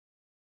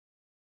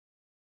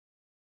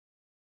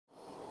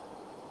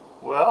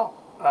Well,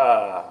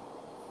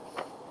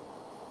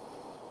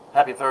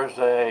 happy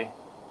Thursday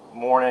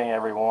morning,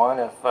 everyone.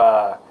 If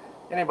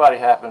anybody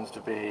happens to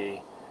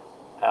be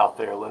out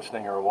there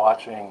listening or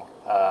watching,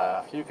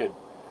 if you could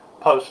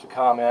post a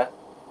comment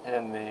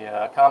in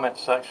the comment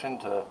section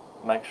to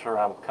make sure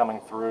I'm coming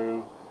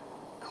through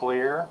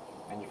clear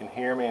and you can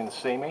hear me and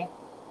see me.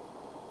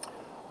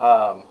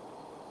 Um,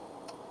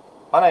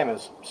 my name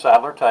is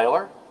Sadler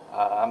Taylor.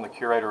 I'm the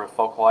curator of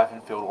folk life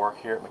and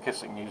fieldwork here at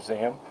McKissick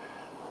Museum.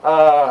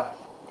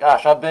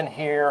 Gosh, I've been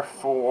here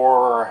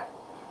for,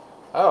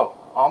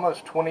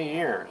 almost 20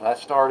 years. I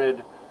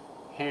started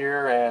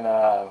here in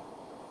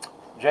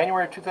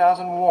January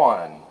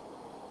 2001.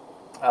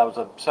 I was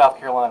a South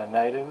Carolina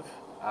native.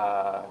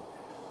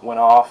 Went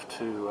off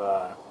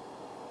to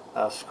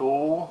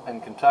school in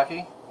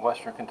Kentucky,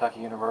 Western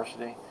Kentucky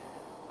University,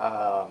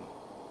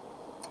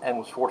 and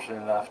was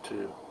fortunate enough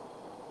to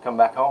come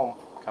back home,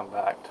 come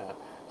back to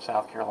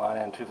South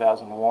Carolina in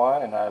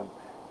 2001, and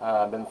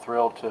I've been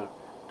thrilled to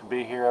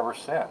be here ever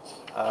since.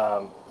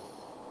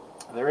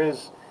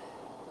 There's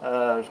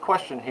a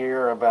question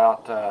here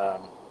about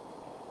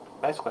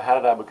basically how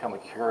did I become a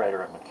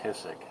curator at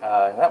McKissick,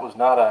 and that was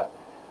not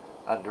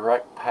a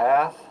direct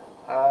path,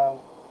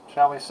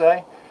 shall we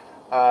say.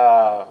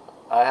 I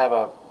have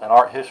an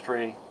art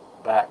history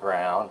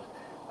background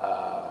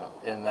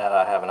in that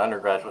I have an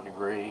undergraduate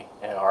degree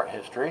in art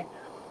history.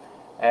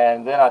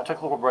 And then I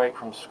took a little break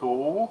from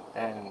school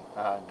and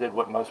did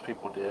what most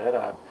people did.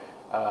 I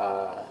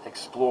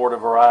explored a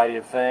variety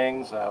of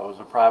things. I was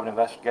a private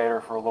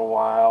investigator for a little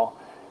while.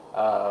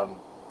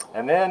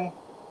 And then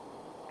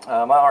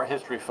my art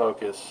history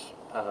focus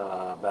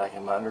back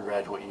in my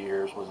undergraduate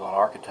years was on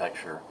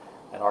architecture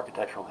and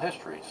architectural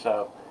history.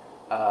 So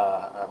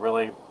I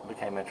really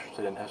became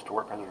interested in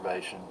historic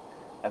preservation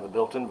and the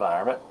built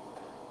environment.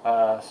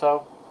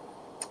 So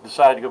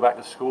decided to go back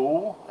to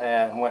school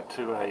and went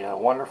to a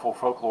wonderful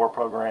folklore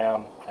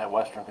program at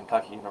Western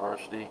Kentucky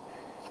University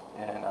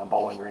in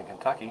Bowling Green,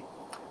 Kentucky.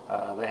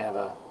 They have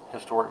a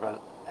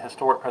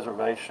historic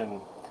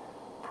preservation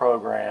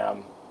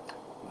program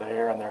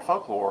there in their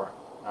folklore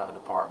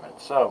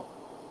department. So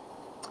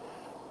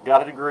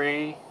got a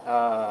degree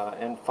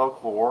in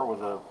folklore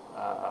with a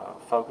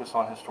focus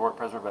on historic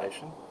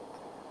preservation.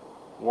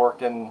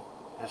 Worked in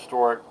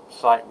historic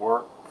site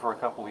work for a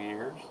couple of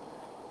years.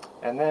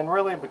 And then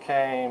really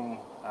became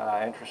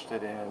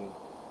interested in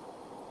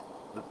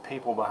the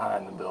people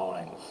behind the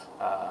buildings.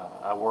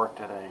 I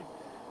worked at a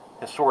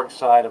historic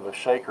site of a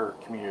Shaker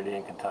community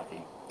in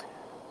Kentucky.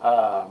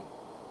 That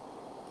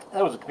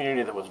was a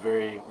community that was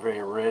very,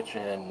 very rich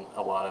in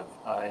a lot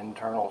of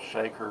internal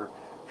Shaker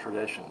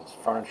traditions,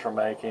 furniture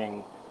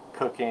making,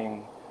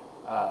 cooking,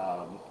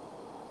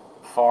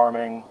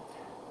 farming.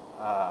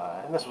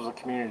 And this was a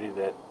community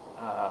that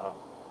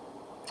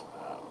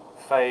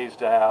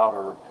phased out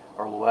or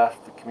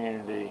left the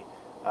community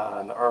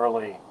in the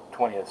early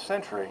 20th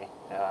century,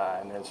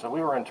 and then so we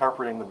were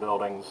interpreting the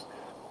buildings,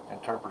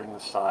 interpreting the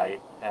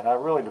site, and I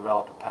really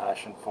developed a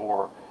passion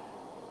for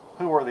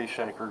who were these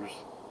Shakers,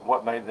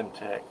 what made them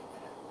tick,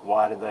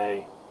 why did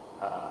they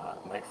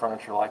make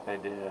furniture like they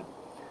did.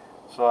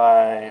 So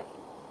I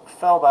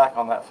fell back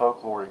on that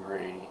folklore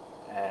degree,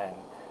 and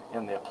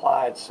in the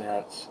applied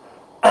sense,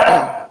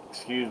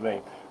 excuse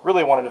me,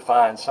 really wanted to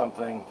find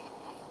something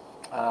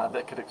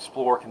that could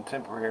explore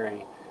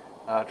contemporary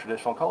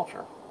traditional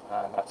culture.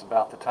 And that's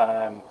about the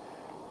time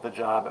the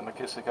job at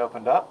McKissick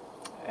opened up,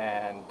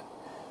 and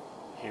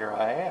here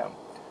I am.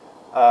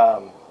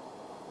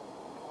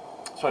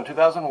 So in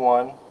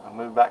 2001, I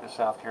moved back to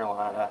South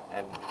Carolina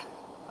and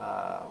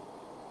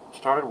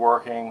started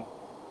working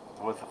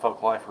with the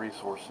Folk Life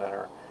Resource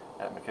Center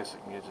at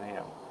McKissick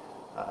Museum.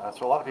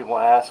 So a lot of people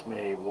ask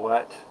me,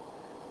 what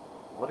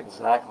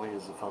exactly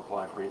is the Folk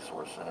Life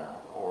Resource Center,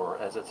 or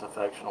as it's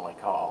affectionately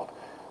called,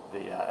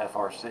 the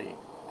FRC?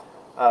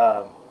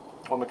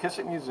 Well,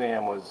 McKissick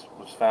Museum was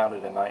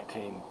founded in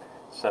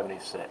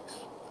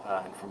 1976,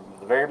 and from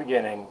the very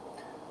beginning,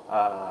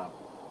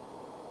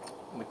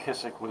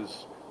 McKissick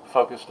was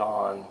focused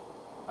on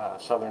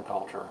Southern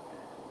culture,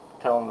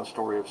 telling the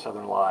story of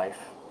Southern life,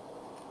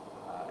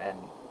 and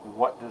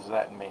what does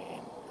that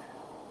mean?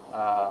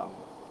 A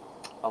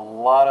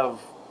lot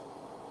of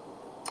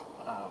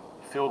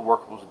field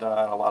work was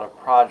done, a lot of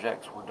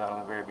projects were done in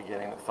the very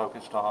beginning that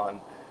focused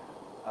on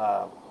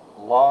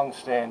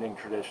long-standing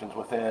traditions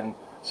within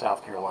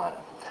South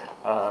Carolina,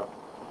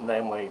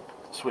 namely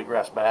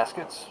sweetgrass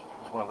baskets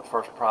was one of the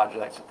first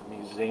projects that the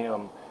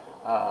museum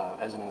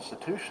as an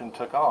institution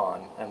took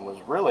on, and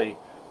was really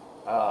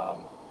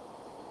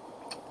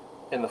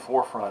in the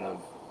forefront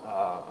of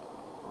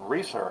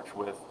research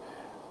with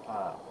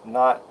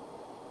not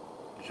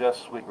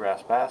just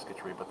sweetgrass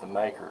basketry, but the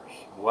makers,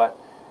 what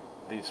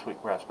these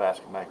sweetgrass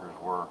basket makers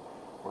were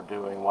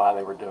doing, why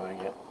they were doing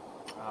it.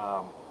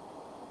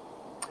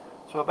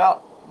 So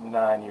about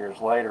 9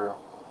 years later,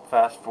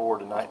 fast forward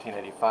to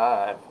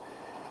 1985,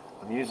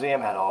 the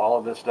museum had all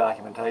of this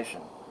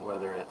documentation,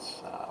 whether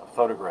it's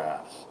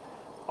photographs,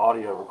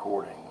 audio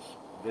recordings,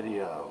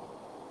 video,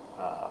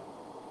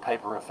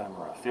 paper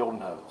ephemera, field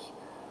notes.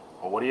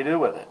 Well, what do you do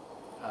with it?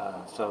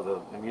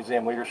 So the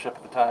museum leadership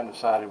at the time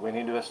decided we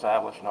need to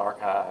establish an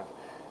archive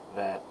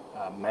that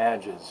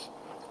manages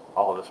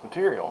all of this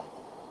material.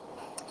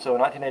 So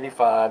in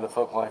 1985, the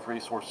Folklife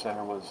Resource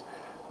Center was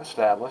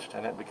established,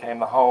 and it became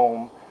the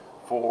home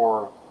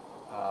for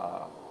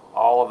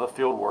all of the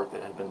field work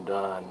that had been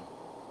done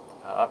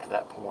up to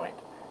that point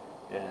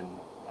in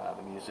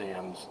the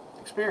museum's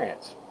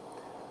experience.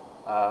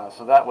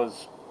 So that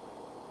was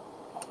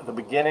the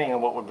beginning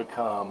of what would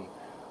become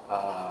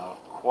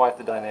quite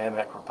the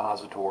dynamic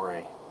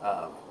repository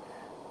of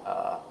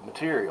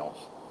materials.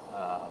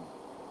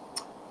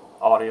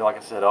 Audio, like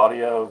I said,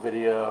 audio,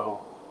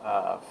 video,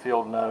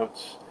 field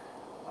notes,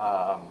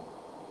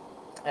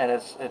 and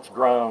it's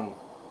grown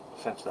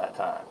since that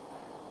time.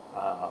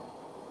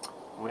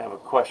 We have a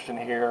question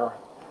here.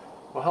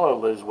 Well, hello,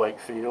 Liz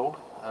Wakefield,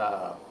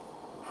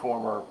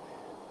 former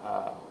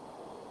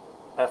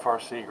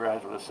FRC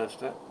graduate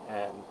assistant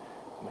and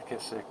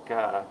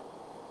McKissick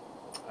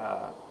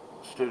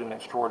student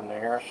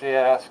extraordinaire. She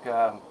asked,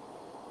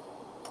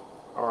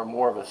 or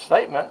more of a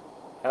statement,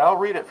 and I'll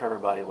read it for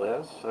everybody,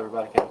 Liz, so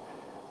everybody can.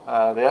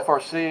 The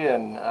FRC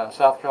and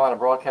South Carolina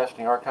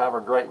Broadcasting Archive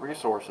are great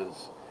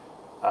resources,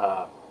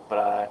 but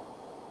I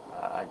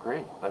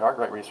agree, they are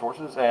great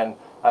resources, and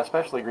I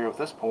especially agree with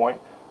this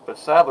point, but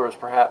Sadler is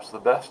perhaps the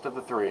best of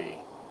the three.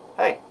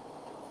 Hey,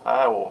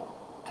 I will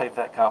take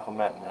that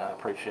compliment, and I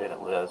appreciate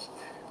it, Liz.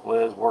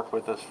 Liz worked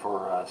with us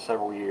for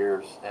several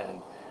years,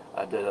 and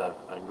did a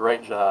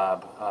great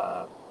job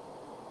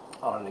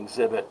on an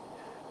exhibit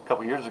a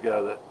couple years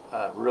ago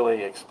that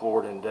really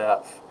explored in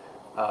depth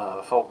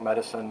folk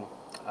medicine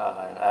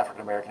and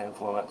African American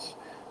influence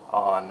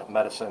on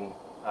medicine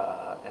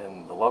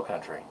in the Low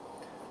Country.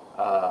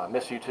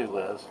 Miss you too,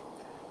 Liz.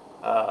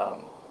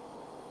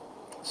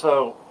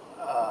 So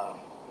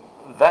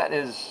that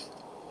is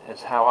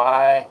how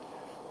I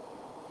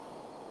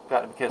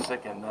got to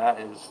McKissick, and that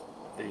is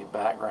the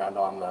background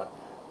on the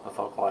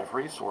Folklife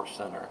Resource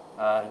Center.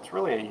 It's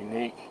really a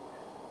unique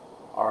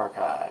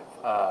archive.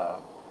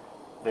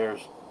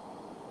 There's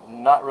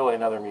not really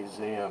another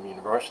museum,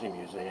 university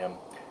museum,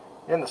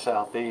 in the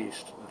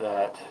Southeast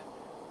that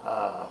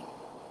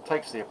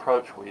takes the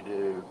approach we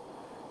do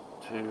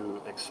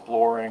to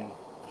exploring,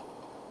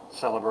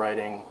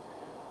 celebrating,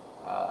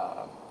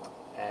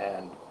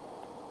 and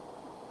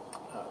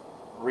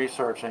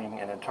researching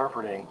and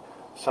interpreting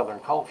Southern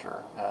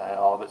culture and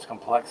all of its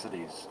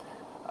complexities.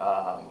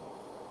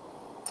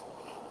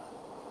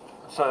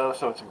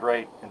 So it's a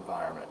great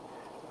environment,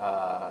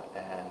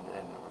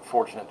 and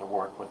fortunate to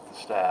work with the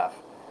staff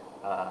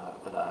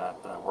that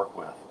I work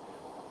with.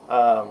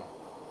 I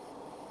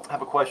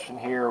have a question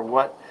here.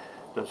 What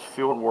does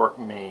field work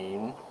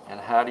mean, and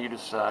how do you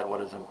decide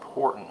what is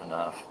important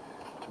enough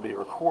to be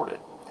recorded?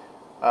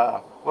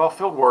 Well,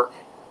 field work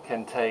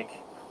can take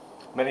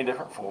many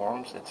different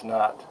forms. It's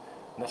not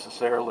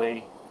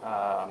necessarily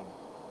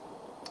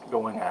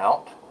going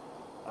out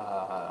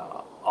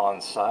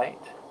on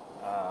site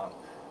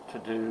to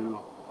do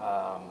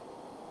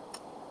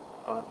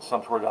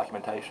some sort of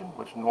documentation,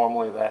 which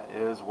normally that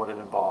is what it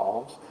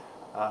involves.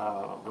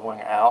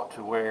 Going out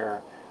to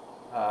where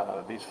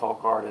these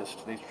folk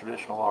artists, these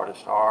traditional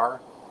artists are,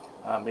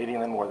 meeting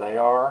them where they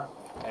are,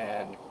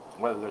 and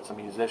whether it's a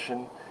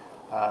musician.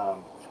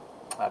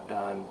 I've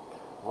done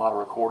a lot of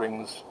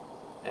recordings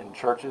in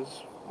churches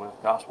with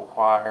gospel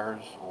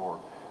choirs or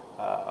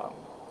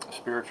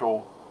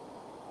spiritual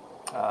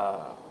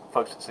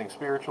folks that sing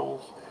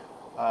spirituals,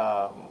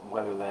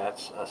 whether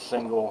that's a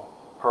single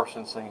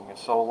person singing a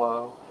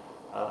solo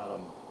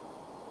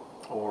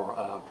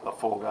or a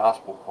full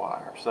gospel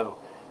choir. So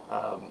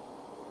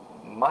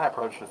my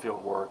approach to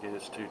field work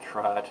is to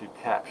try to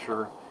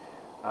capture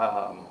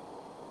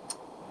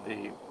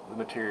the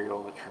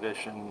material, the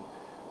tradition,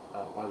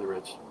 whether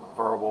it's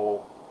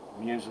verbal,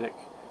 music,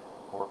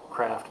 or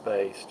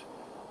craft-based,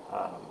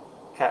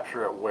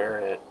 capture it where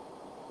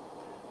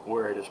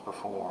it is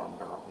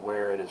performed or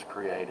where it is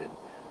created.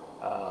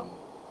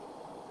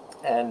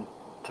 And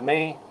to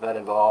me, that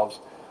involves,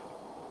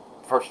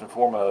 first and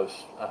foremost,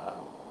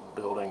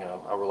 building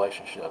a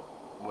relationship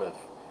with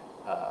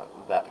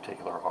that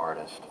particular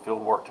artist.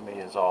 Field work to me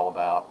is all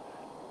about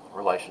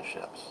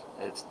relationships.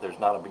 There's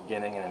not a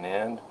beginning and an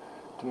end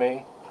to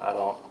me. I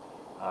don't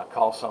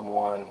call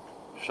someone,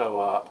 show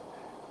up,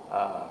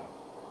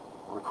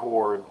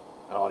 record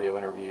an audio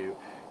interview,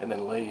 and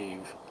then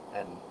leave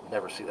and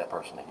never see that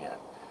person again.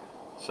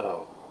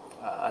 So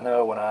I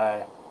know when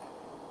I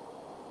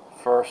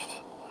first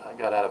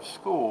got out of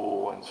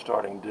school and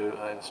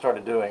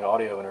started doing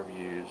audio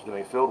interviews,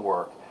 doing field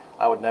work,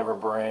 I would never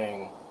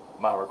bring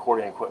my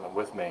recording equipment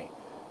with me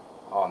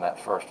on that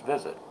first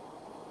visit,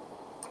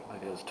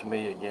 because to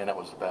me, again, it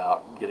was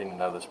about getting to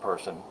know this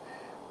person,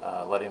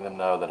 letting them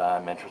know that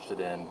I'm interested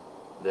in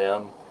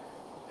them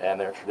and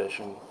their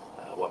tradition,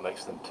 what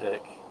makes them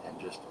tick, and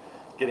just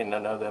getting to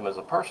know them as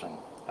a person.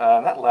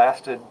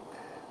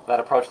 That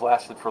approach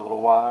lasted for a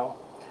little while,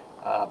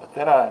 but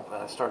then I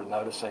started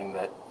noticing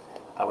that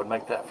I would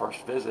make that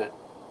first visit,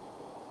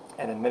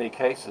 and in many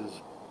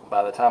cases,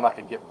 by the time I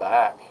could get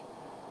back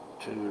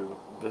to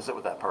visit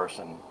with that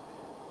person,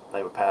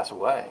 they would pass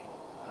away.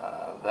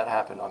 That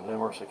happened on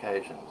numerous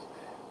occasions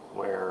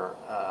where,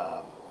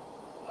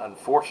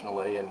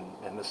 unfortunately,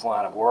 in this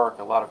line of work,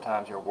 a lot of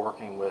times you're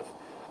working with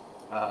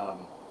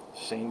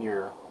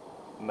senior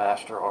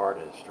master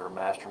artists or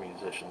master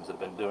musicians that have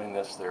been doing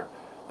this their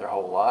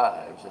whole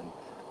lives, and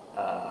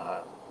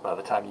by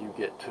the time you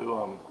get to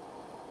them,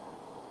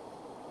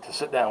 to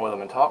sit down with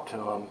them and talk to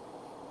them,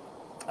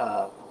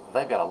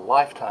 they've got a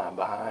lifetime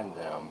behind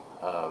them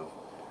of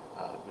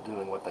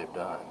doing what they've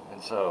done.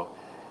 And so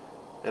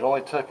it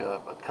only took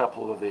a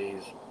couple of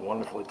these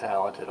wonderfully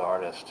talented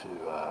artists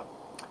to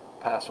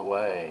pass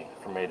away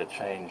for me to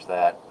change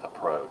that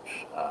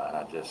approach. And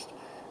I just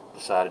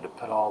decided to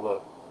put all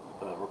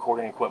the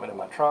recording equipment in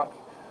my trunk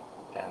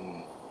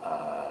and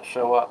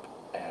show up,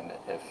 and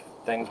if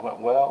things went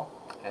well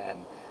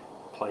and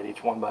played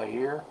each one by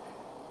ear,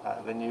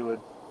 then you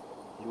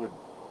would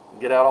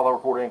get out all the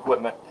recording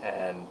equipment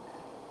and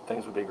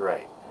things would be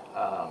great.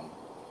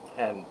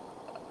 And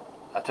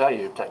I tell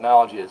you,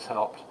 technology has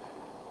helped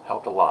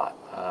a lot.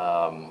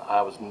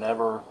 I was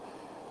never,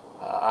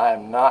 I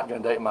am not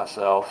going to date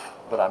myself,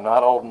 but I'm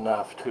not old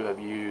enough to have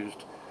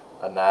used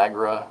a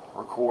Niagara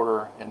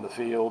recorder in the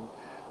field.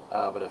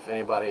 But if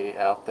anybody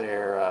out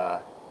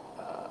there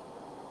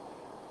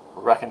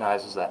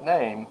recognizes that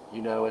name,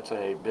 you know it's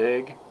a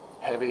big,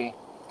 heavy,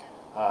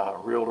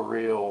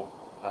 reel-to-reel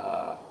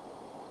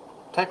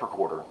tape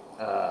recorder.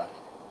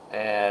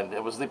 And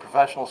it was the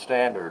professional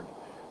standard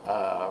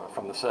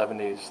from the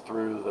 70s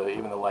through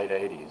even the late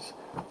 80s.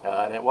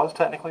 And it was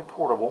technically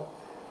portable.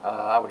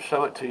 I would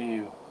show it to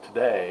you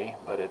today,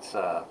 but it's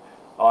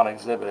on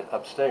exhibit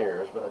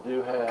upstairs. But I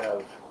do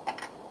have,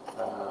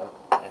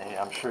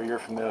 I'm sure you're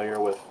familiar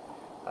with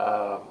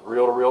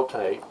reel-to-reel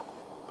tape,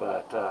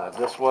 but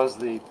this was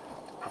the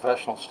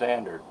professional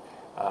standard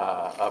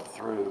up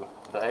through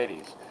the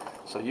 80s.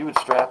 So you would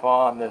strap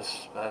on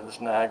this,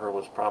 this Niagara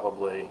was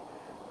probably,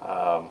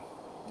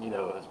 you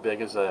know, as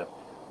big as a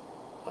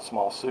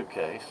small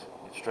suitcase.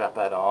 You'd strap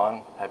that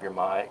on, have your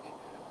mic,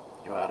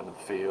 go out into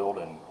the field,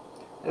 and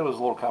it was a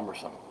little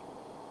cumbersome.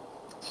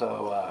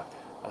 So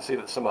I see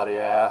that somebody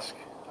asked,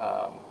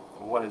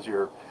 what is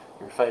your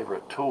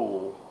favorite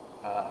tool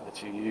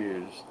that you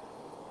use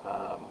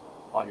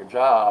on your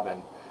job?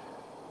 And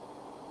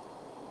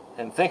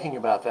in thinking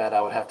about that,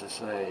 I would have to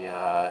say,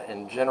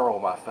 in general,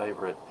 my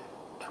favorite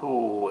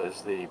tool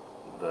is the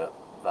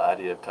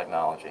idea of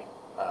technology.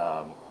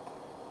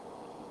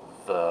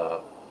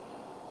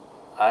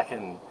 I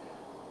can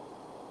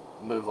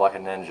move like a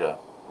ninja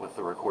with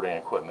the recording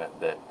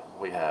equipment that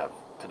we have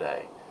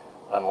today.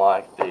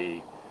 Unlike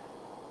the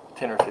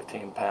 10 or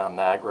 15 pound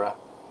Niagara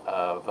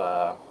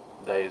of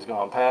days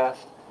gone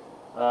past.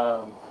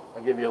 I'll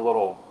give you a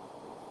little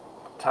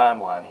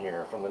timeline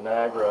here. From the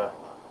Niagara,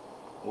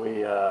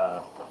 we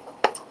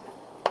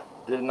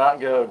did not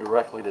go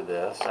directly to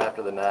this.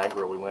 After the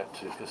Niagara, we went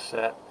to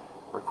cassette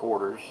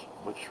recorders,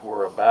 which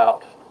were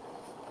about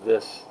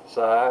this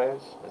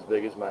size, as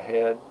big as my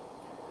head.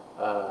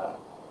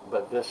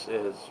 But this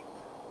is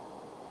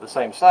the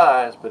same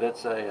size, but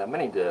it's a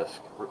mini disc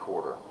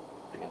recorder.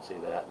 You can see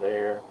that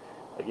there.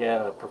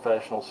 Again, a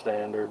professional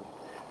standard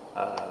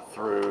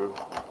through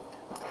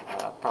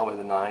probably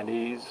the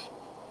 90s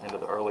into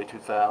the early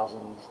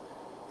 2000s.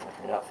 If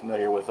you're not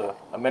familiar with a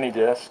mini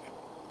disc,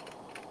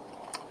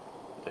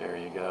 there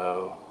you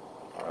go,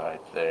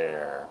 right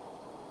there.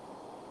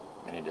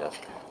 Mini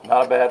disc.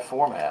 Not a bad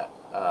format.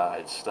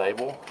 It's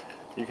stable.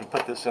 You can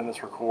put this in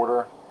this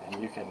recorder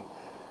and you can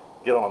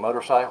get on a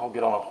motorcycle,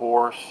 get on a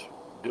horse,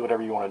 do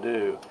whatever you want to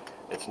do.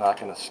 It's not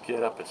going to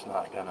skip, it's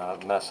not going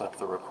to mess up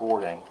the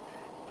recording.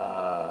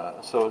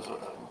 So it's a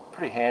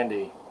pretty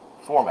handy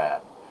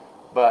format,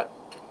 but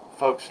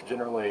folks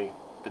generally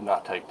did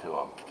not take to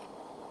them.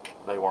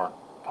 They weren't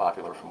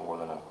popular for more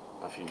than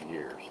a few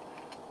years,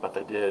 but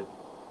they did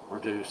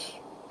reduce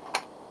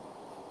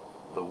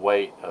the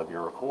weight of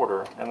your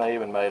recorder, and they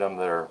even made them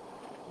that are,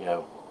 you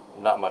know,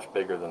 not much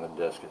bigger than the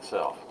disc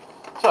itself.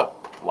 So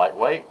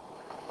lightweight,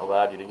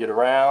 allowed you to get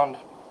around.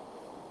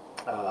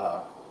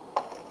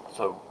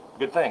 So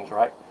good things,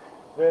 right?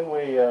 Then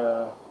we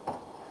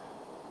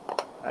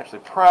actually,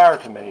 prior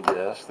to mini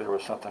disc, there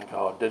was something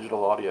called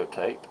digital audio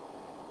tape.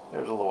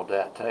 There's a little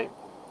DAT tape.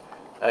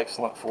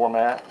 Excellent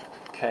format.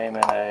 Came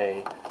in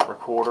a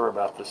recorder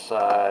about the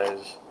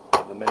size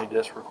of the mini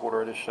disc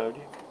recorder I just showed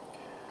you.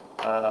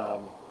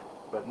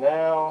 But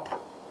now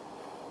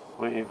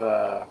we've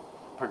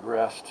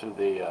progressed to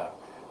the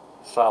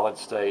solid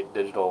state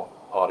digital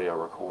audio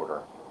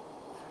recorder.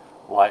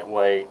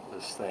 Lightweight,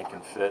 this thing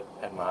can fit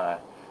in my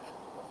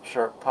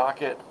shirt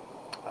pocket.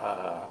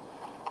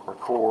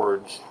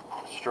 Records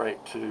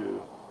straight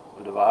to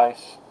the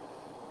device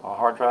on a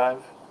hard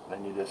drive.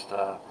 Then you just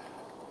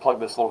plug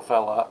this little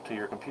fella up to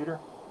your computer,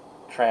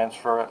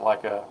 transfer it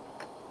like you're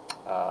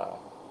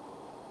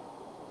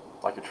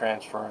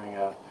transferring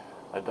a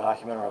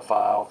document or a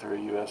file through a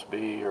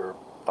USB or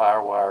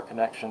FireWire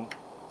connection,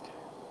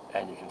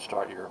 and you can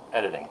start your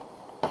editing.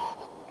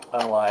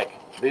 unlike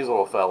these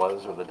little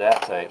fellows, or the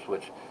DAT tapes,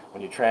 which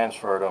when you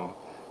transferred them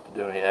to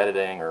do any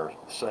editing or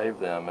save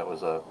them, it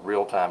was a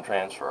real-time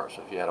transfer.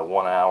 So if you had a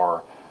 1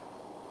 hour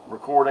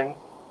recording,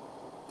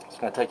 it's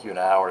going to take you an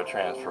hour to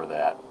transfer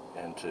that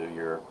into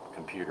your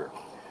computer.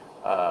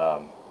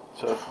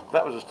 So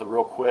that was just a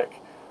real quick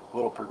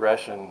little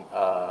progression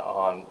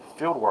on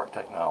fieldwork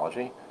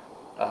technology.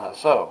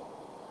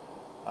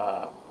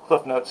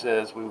 Cliff Notes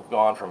is we've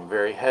gone from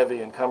very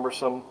heavy and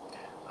cumbersome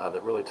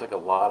that really took a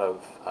lot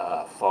of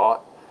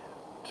thought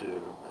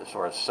to as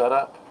far as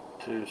setup,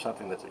 to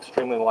something that's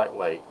extremely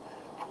lightweight,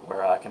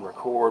 where I can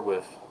record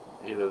with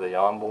either the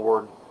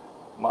onboard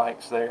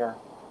mics there,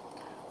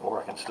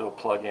 or I can still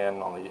plug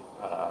in on the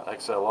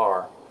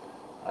XLR.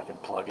 I can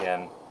plug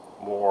in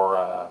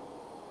more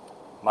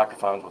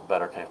microphones with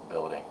better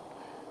capability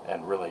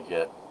and really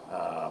get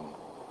a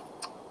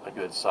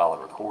good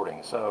solid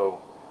recording.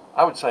 So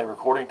I would say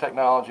recording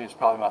technology is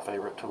probably my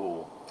favorite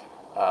tool,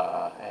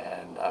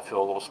 and I feel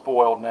a little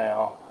spoiled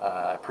now.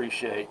 I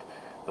appreciate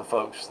the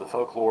folks, the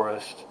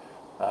folklorists,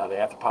 the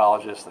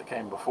anthropologists that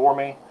came before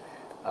me,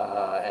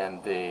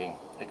 and the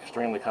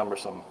extremely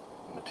cumbersome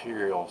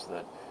materials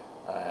that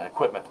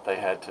equipment that they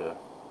had to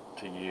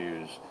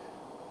use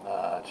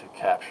to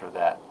capture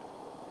that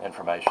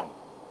information.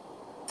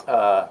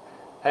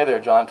 Hey there,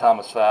 John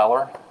Thomas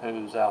Fowler,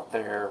 who's out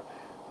there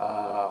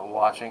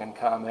watching and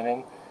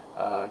commenting.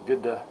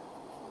 Good to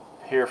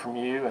hear from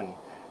you,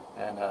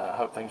 and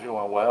hope things are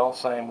going well.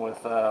 Same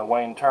with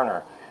Wayne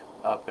Turner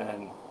up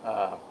in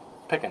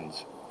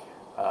Pickens.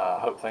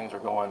 Hope things are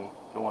going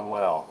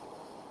well.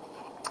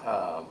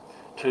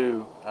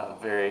 Two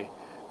very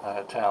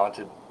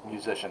talented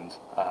musicians,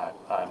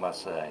 I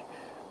must say.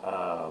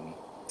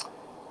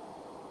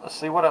 Let's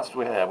see, what else do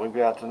we have? We've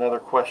got another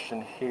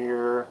question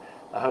here.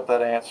 I hope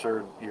that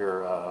answered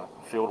your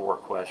fieldwork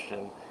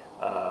question.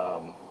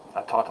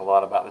 I talked a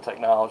lot about the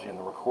technology and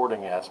the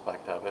recording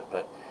aspect of it,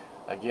 but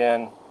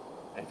again,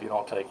 if you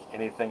don't take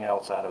anything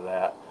else out of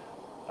that,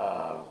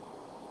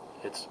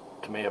 it's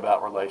to me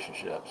about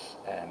relationships,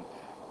 and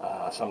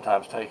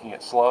sometimes taking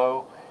it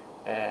slow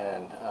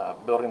and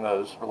building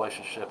those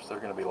relationships that are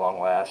going to be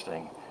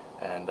long-lasting,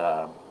 and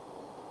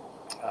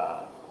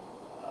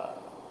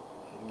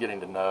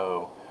getting to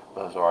know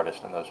those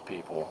artists and those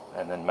people,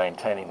 and then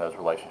maintaining those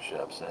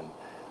relationships, and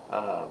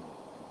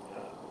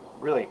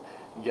really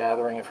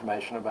gathering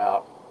information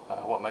about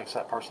what makes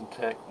that person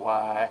tick,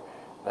 why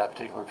that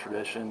particular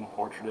tradition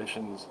or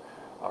traditions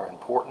are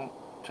important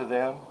to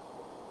them,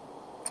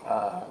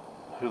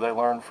 who they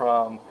learn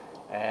from,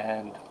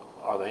 and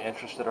are they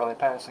interested, are they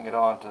passing it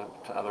on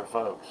to other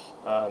folks.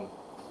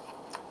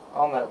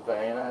 On that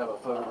vein, I have a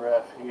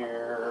photograph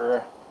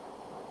here.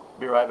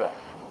 Be right back.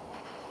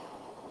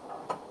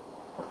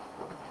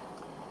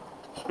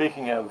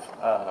 Speaking of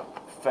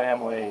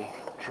family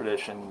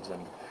traditions,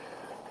 and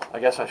I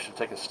guess I should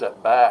take a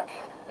step back,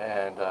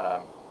 and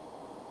a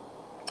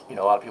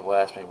lot of people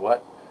ask me,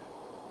 what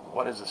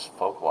is this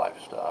folk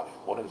life stuff?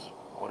 What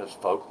is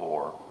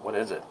folklore? What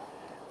is it?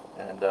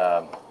 And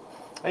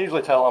I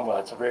usually tell them, well,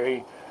 it's a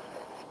very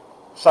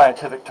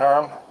scientific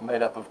term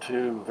made up of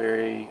two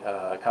very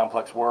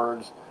complex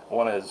words.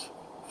 One is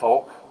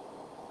folk,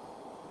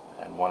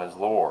 and one is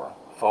lore.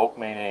 Folk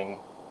meaning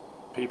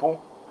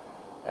people,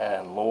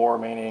 and lore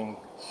meaning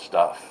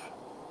stuff.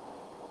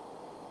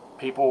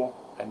 People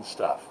and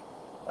stuff.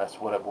 That's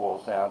what it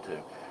boils down to.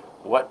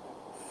 What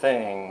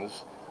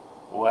things,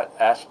 what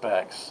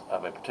aspects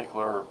of a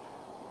particular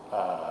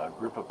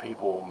group of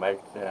people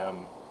make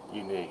them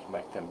unique,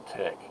 make them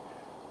tick?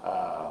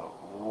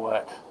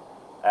 What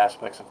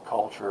aspects of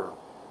culture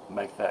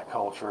make that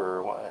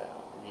culture,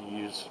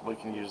 we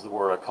can use the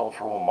word a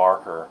cultural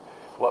marker.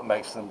 What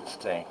makes them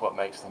distinct? What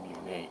makes them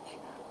unique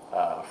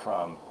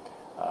from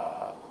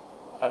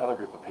another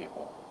group of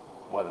people?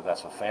 Whether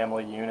that's a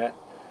family unit,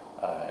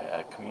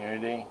 a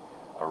community,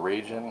 a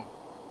region,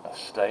 a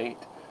state.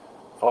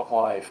 Folk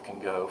life can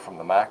go from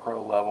the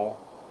macro level,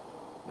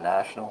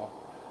 national,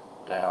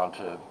 down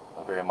to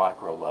a very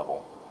micro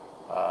level.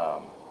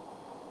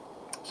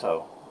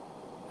 So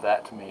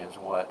that to me is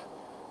what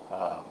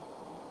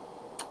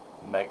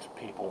makes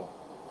people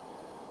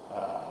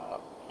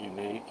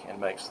unique, and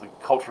makes the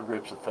culture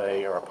groups that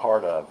they are a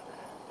part of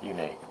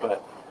unique.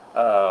 But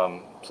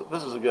so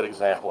this is a good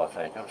example, I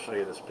think. I'll show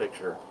you this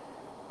picture.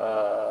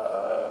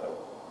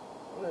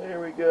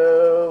 There we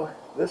go.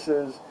 This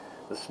is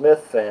the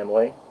Smith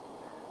family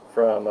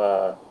from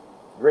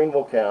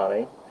Greenville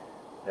County,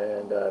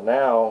 and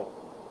now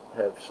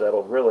have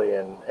settled really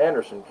in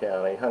Anderson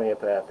County,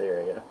 Honeypath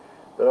area.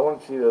 But I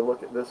want you to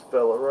look at this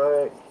fella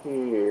right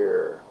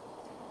here.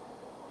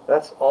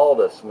 That's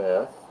Alda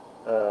Smith,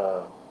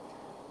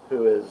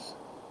 who is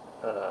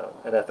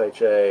an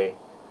FHA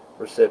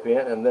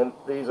recipient, and then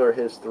these are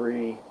his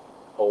three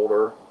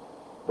older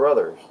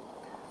brothers.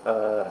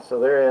 So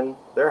they're in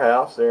their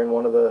house, they're in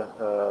one of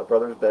the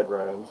brothers'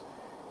 bedrooms,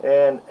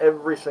 and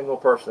every single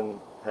person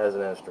has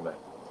an instrument.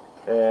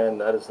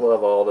 And I just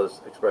love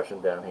Alda's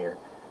expression down here.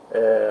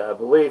 I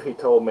believe he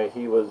told me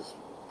he was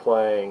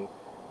playing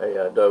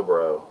a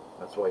dobro.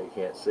 That's why you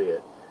can't see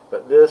it.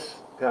 But this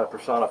kind of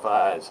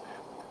personifies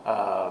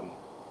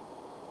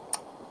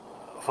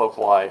folk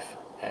life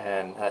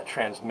and that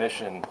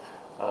transmission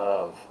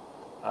of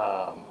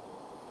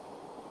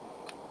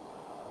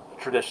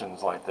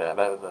traditions like that.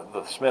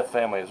 The Smith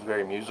family is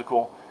very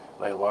musical.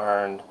 They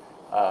learned,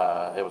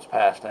 it was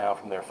passed down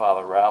from their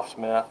father Ralph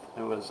Smith,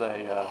 who was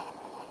a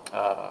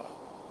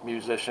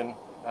musician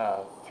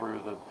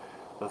through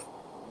the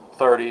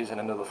 30s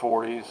and into the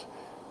 40s.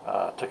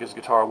 Took his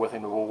guitar with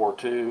him to World War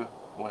II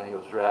when he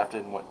was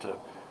drafted and went to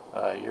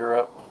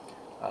Europe.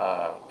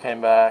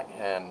 Came back,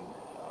 and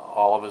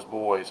all of his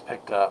boys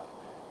picked up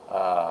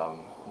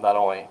not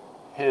only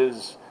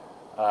his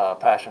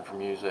passion for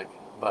music,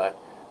 but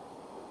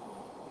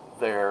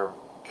their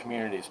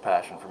community's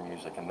passion for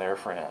music and their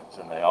friends,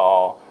 and they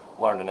all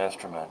learned an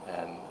instrument.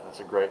 And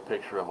it's a great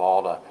picture of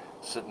Alda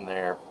sitting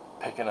there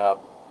picking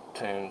up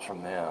tunes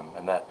from them,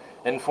 and that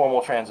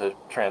informal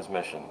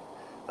transmission.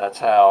 That's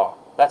how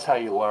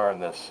you learn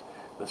this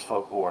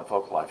folklore and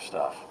folk life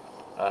stuff.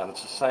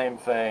 It's the same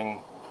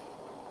thing,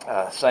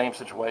 same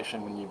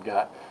situation when you've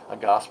got a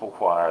gospel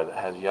choir that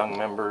has young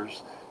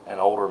members and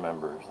older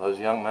members. Those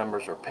young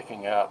members are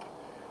picking up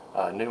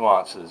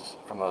nuances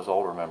from those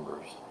older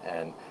members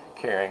and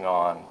carrying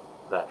on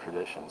that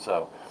tradition.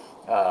 So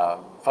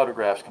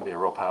photographs can be a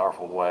real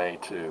powerful way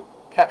to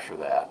capture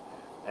that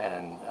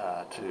and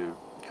to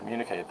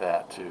communicate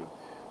that to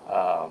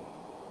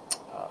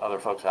other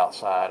folks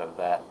outside of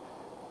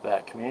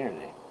that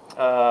community.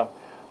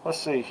 Let's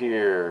see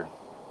here.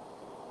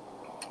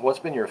 What's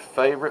been your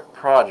favorite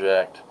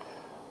project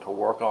to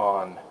work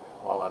on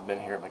while I've been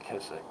here at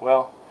McKissick?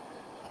 Well,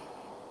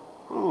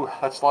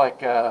 that's like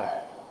kind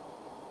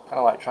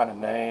of like trying to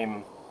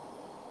name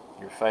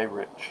your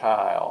favorite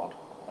child.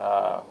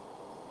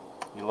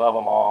 You love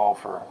them all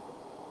for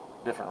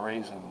different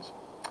reasons.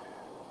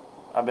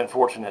 I've been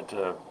fortunate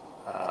to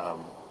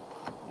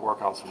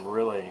work on some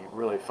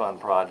really fun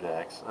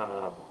projects.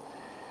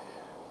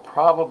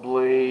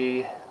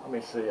 Probably, let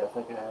me see, I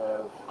think I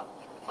have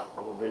a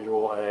little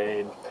visual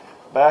aid.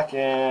 Back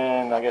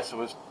in, I guess it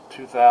was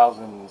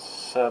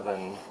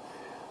 2007,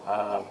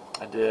 I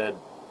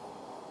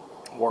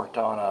worked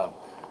on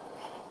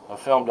a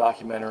film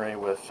documentary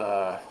with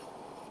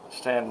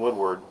Stan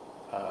Woodward,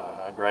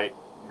 a great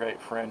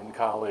friend and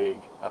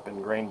colleague up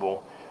in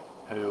Greenville,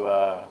 who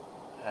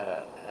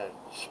had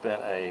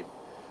spent a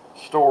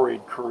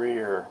storied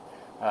career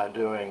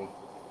doing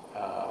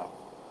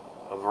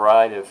a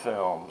variety of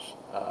films,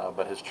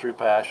 but his true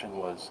passion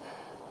was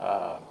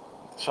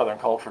Southern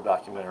culture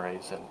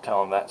documentaries and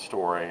telling that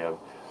story of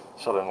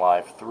Southern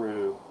life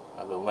through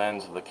the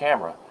lens of the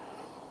camera.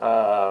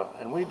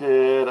 And we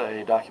did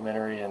a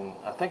documentary in,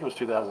 I think it was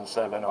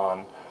 2007,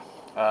 on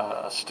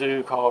a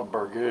stew called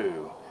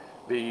burgoo,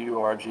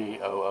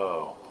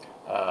 B-U-R-G-O-O.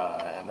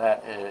 And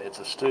it's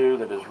a stew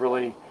that is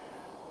really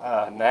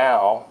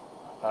now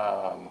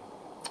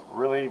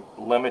really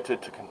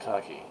limited to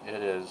Kentucky.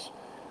 It is,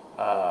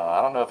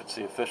 I don't know if it's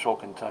the official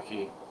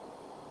Kentucky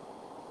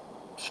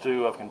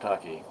stew of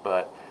Kentucky,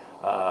 but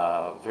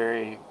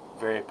very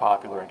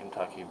popular in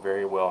Kentucky,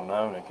 very well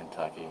known in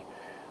Kentucky,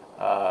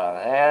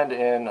 and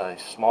in a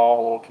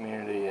small little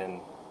community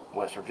in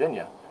West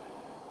Virginia,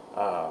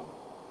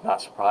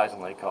 not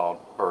surprisingly called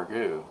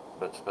Burgoo,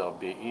 but spelled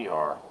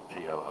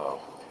B-E-R-G-O-O.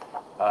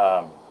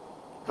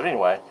 But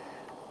anyway,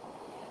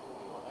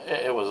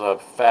 it was a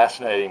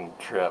fascinating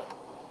trip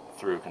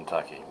through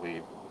Kentucky.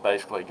 We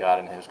basically got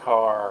in his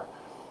car.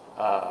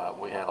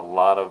 We had a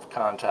lot of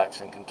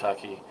contacts in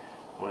Kentucky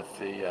with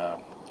the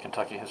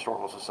Kentucky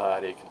Historical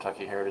Society,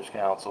 Kentucky Heritage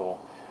Council,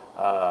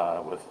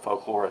 with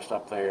folklorists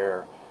up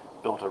there.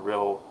 Built a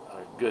real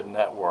good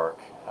network.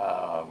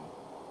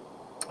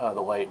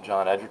 The late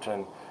John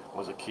Edgerton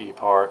was a key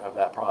part of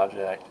that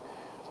project.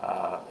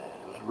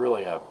 It was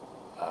really an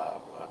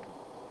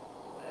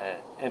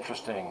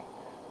interesting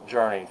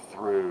journey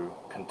through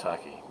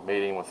Kentucky,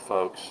 meeting with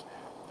folks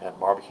at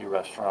barbecue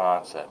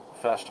restaurants, at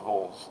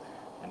festivals,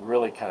 and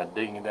really kind of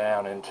digging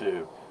down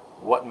into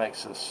what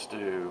makes this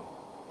stew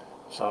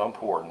so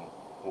important.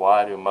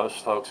 Why do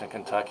most folks in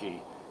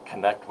Kentucky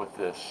connect with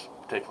this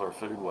particular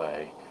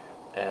foodway?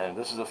 And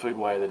this is a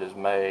foodway that is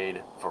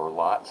made for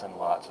lots and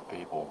lots of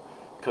people,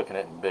 cooking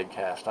it in big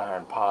cast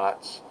iron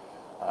pots,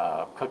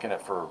 cooking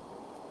it for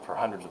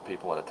hundreds of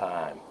people at a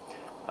time.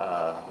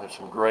 There's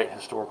some great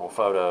historical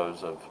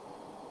photos of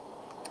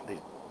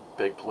these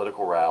big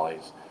political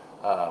rallies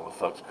with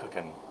folks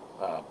cooking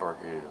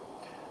burgoo.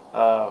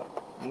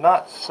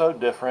 Not so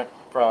different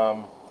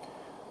from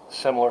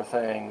similar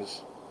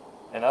things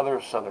in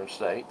other southern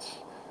states.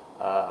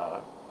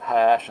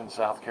 Hash in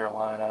South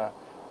Carolina,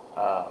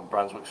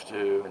 Brunswick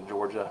stew in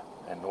Georgia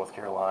and North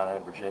Carolina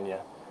and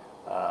Virginia.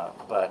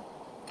 But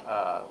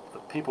the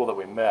people that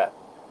we met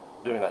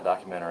doing that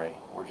documentary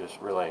were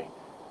just really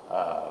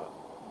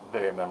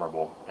very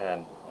memorable.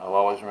 And I'll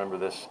always remember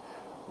this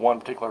one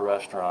particular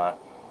restaurant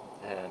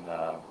in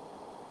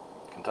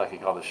Kentucky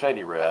called the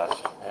Shady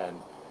Rest,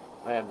 and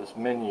they had this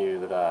menu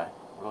that I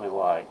really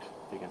liked.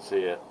 You can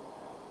see it.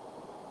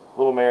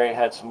 Little Mary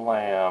had some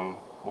lamb,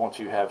 won't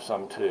you have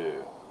some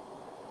too?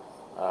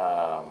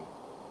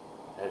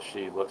 as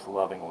she looks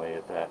lovingly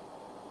at that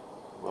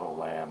little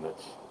lamb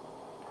that's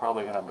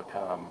probably going to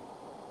become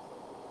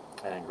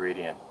an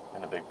ingredient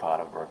in a big pot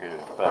of ragu.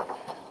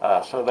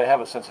 But so they have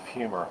a sense of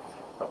humor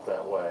up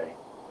that way.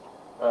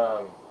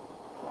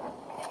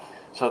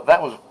 So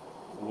that was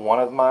one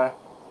of my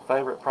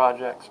favorite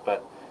projects,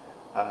 but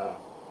I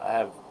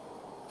have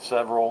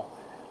several,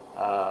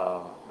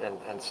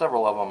 and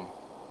several of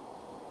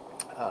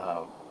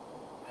them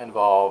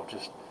involve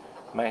just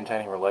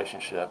maintaining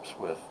relationships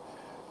with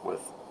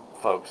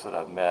folks that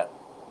I've met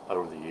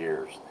over the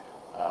years,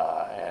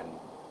 and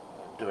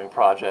doing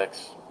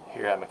projects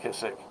here at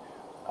McKissick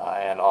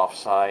and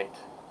off-site.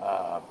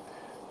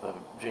 The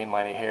Jean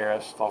Laney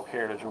Harris Folk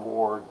Heritage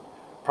Award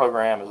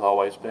program has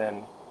always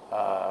been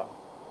a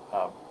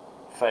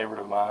favorite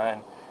of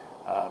mine.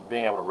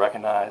 Being able to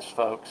recognize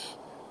folks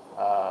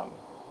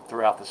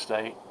throughout the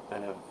state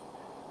that have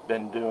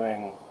been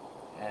doing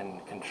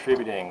and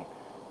contributing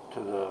to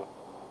the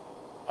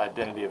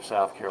identity of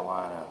South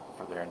Carolina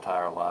for their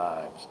entire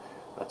lives.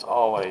 That's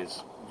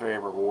always very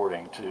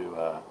rewarding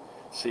to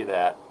see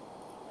that,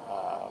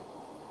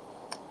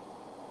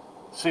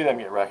 see them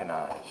get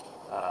recognized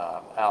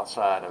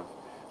outside of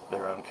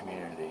their own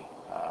community.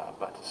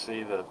 But to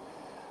see the,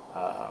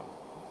 I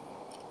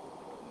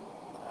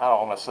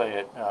don't want to say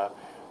it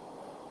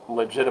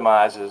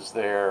legitimizes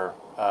their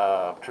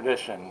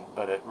tradition,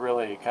 but it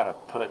really kind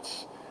of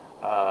puts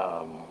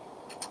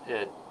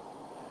it,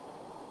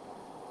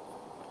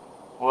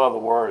 well, the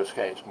word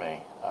escapes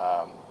me,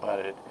 but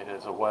it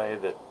is a way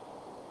that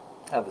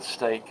the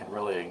state can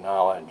really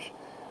acknowledge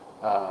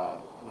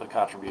the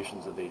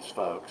contributions of these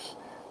folks,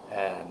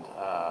 and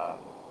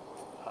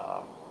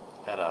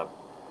at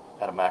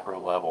a macro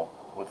level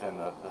within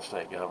the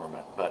state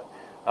government. But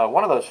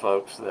one of those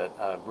folks that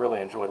I've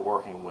really enjoyed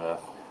working with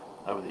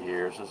over the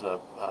years is a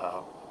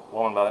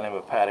woman by the name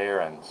of Pat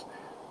Ahrens.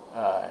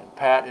 And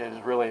Pat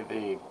is really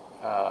the,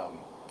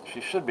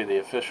 she should be the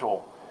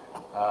official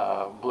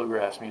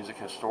bluegrass music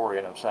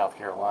historian of South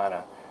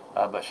Carolina,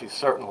 but she's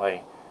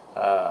certainly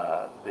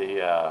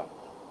the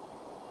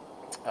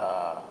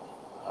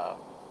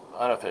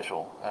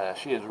unofficial.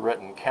 She has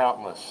written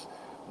countless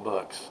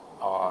books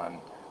on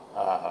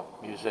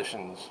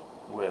musicians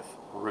with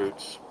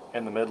roots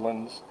in the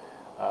Midlands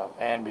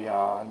and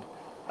beyond.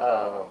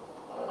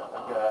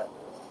 I've got,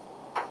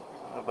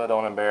 if I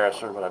don't embarrass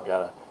her, but I've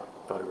got a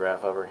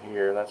photograph of her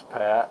here. That's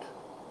Pat.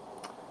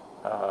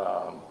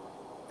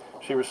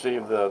 She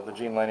received the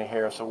Jean Laney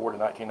Harris Award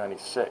in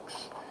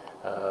 1996,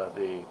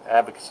 the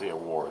Advocacy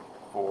Award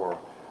for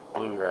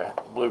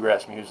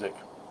bluegrass music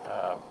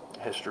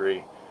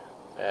history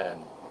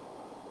and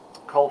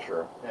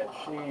culture. And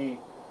she,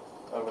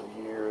 over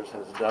the years,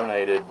 has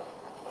donated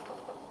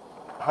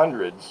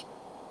hundreds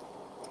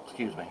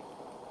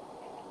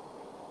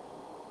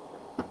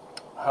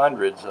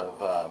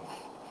of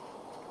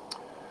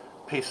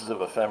pieces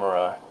of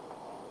ephemera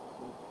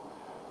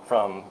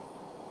from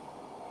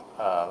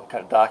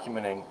kind of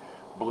documenting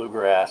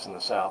bluegrass in the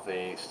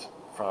Southeast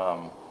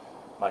from,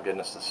 my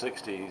goodness, the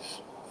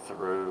 60s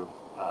through,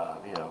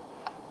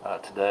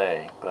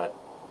 today. But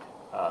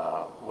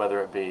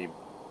whether it be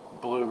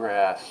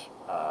bluegrass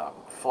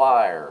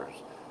flyers,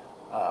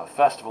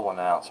 festival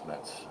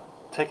announcements,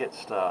 ticket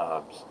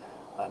stubs,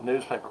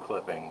 newspaper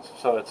clippings.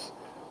 So it's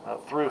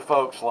through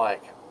folks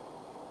like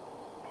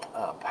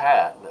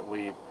Pat that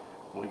we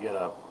get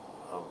a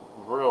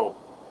real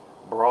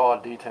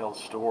broad, detailed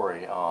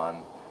story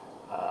on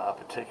a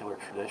particular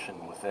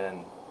tradition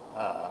within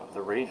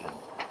the region.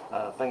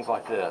 Things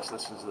like this.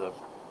 This is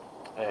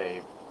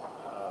a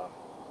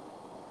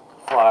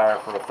flyer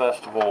for a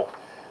festival.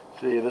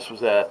 See, this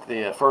was at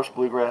the first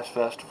Bluegrass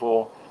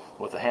Festival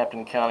with the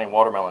Hampton County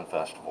Watermelon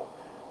Festival.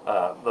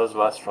 Those of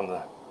us from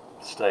the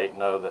state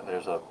know that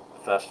there's a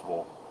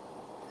festival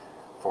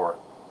for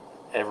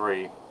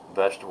every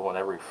vegetable and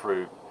every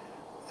fruit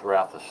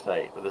throughout the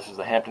state. But this is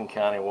the Hampton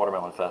County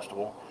Watermelon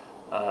Festival,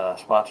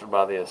 sponsored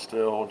by the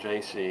Estill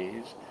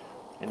JCs,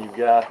 and you've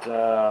got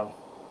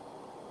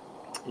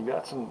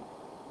some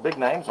big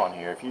names on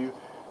here. If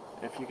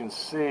you can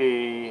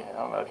see, I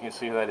don't know if you can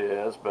see who that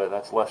is, but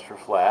that's Lester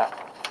Flatt.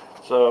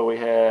 So we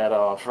had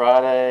on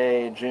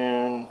Friday,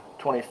 June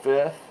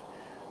 25th,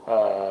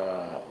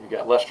 you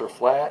got Lester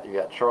Flatt, you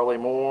got Charlie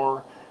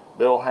Moore,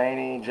 Bill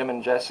Haney, Jim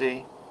and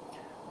Jesse.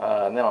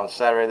 And then on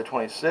Saturday the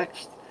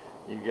 26th,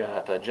 you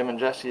got Jim and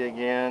Jesse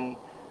again,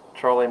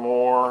 Charlie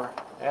Moore,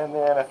 and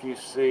then if you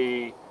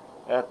see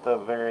at the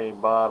very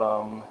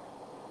bottom,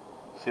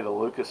 see the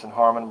Lucas and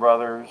Harmon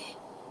brothers,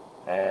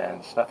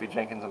 and Snuffy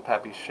Jenkins and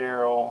Pappy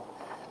Sherrill.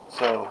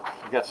 So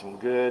you got some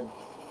good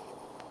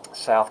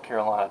South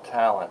Carolina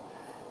talent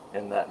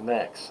in that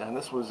mix. And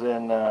this was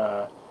in,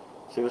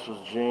 this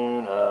was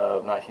June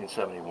of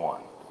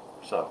 1971.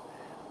 So,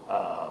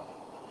 by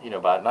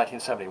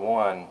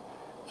 1971,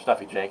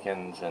 Snuffy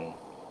Jenkins and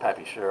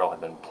Pappy Sherrill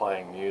had been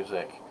playing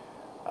music,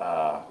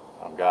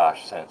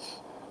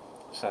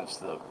 since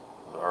the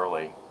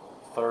early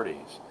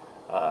 30s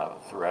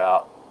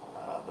throughout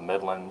the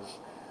Midlands.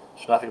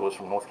 Snuffy was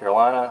from North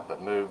Carolina,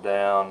 but moved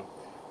down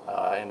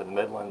into the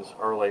Midlands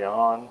early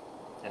on,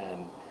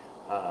 and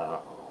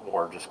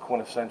were just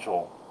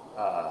quintessential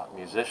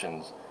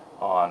musicians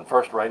on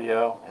first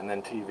radio and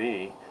then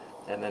TV,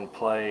 and then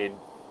played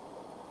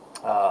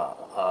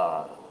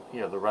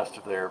the rest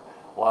of their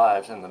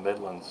lives in the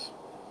Midlands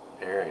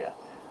area.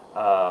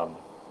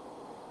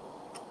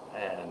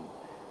 And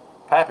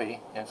Pappy,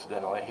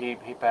 incidentally,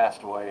 he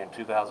passed away in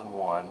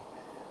 2001.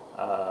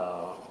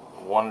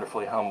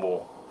 Wonderfully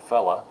humble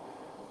fella,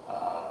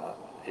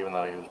 even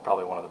though he was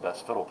probably one of the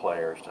best fiddle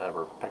players to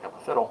ever pick up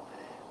a fiddle.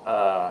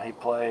 He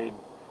played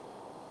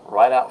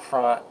right out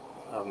front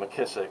of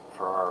McKissick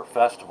for our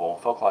festival,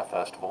 Folklife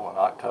Festival, in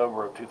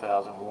October of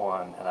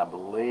 2001, and I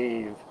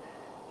believe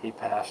he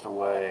passed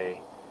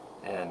away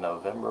in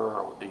November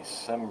or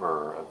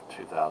December of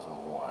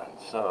 2001.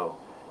 So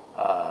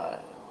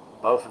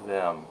both of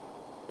them,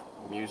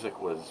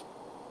 music was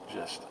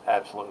just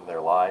absolutely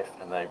their life,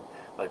 and they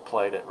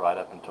played it right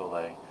up until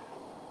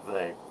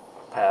they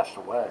passed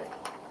away.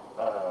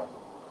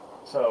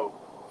 So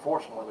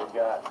fortunately, we've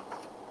got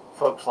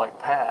folks like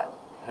Pat,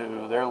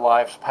 who their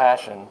life's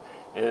passion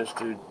is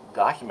to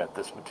document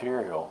this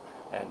material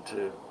and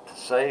to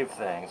save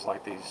things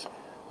like these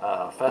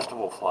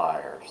festival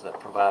flyers that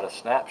provide a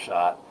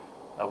snapshot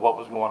of what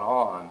was going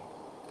on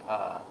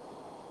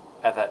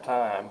at that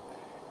time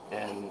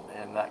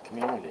in that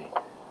community.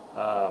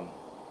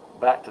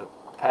 Back to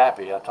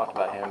Pappy, I talked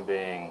about him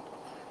being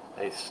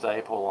a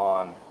staple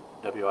on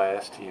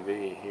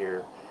WIS-TV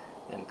here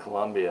in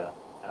Columbia.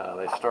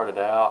 They started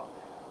out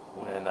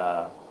when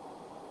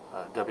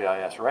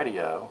WIS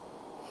radio,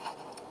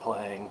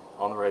 playing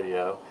on the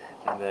radio,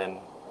 and then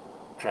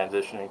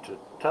transitioning to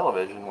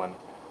television when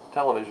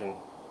television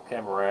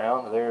came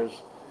around.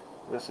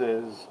 This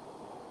is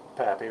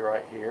Pappy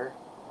right here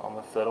on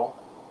the fiddle,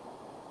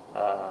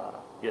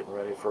 getting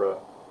ready for a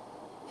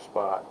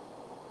spot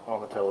on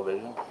the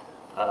television.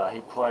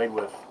 He played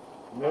with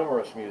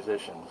numerous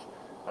musicians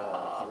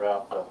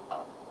throughout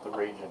the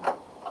region.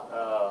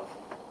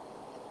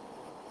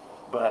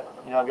 But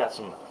I've got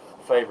some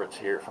favorites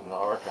here from the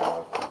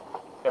archive.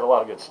 Got a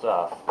lot of good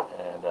stuff,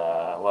 and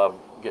I love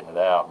getting it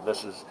out.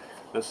 This is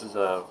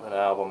an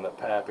album that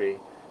Pappy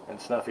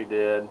and Snuffy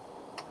did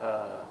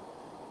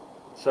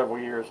several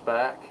years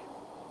back.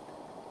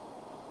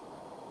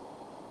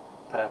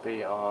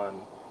 Pappy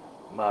on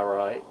my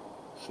right,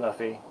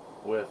 Snuffy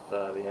with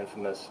the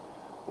infamous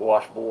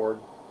washboard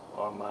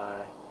on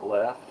my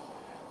left.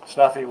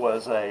 Snuffy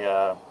was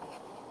a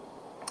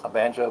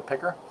banjo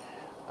picker,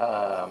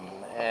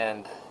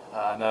 and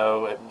I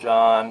know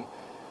John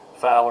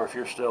Fowler, if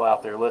you're still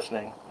out there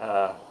listening,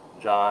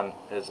 John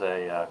is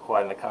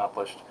quite an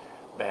accomplished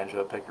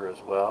banjo picker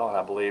as well, and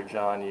I believe,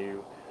 John,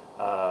 you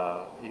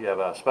have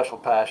a special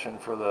passion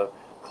for the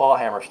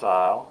clawhammer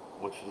style,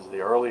 which is the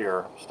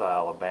earlier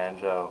style of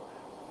banjo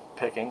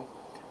picking.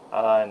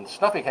 And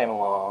Snuffy came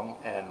along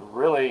and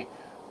really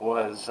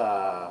was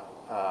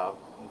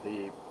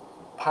the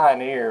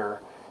pioneer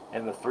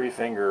in the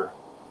three-finger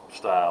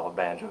style of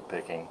banjo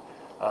picking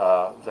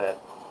that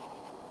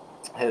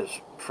his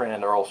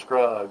friend Earl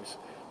Scruggs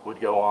would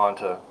go on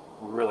to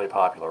really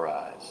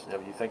popularize.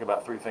 If you think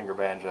about three-finger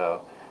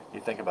banjo, you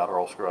think about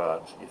Earl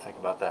Scruggs, you think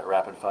about that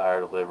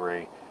rapid-fire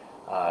delivery,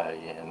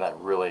 and that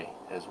really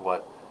is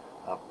what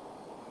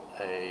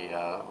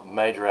a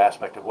major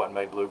aspect of what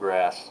made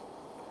bluegrass,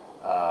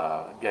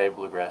 gave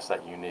bluegrass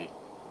that unique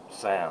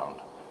sound.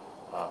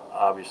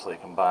 Obviously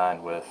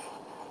combined with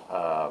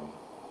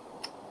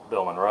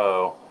Bill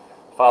Monroe,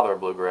 father of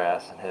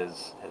bluegrass, and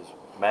his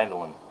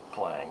mandolin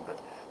playing. But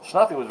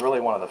Snuffy was really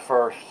one of the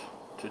first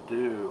to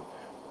do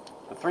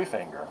the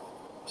three-finger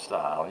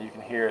style, and you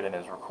can hear it in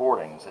his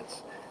recordings.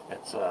 It's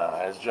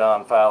as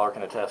John Fowler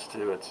can attest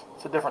to, it's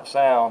a different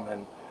sound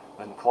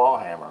than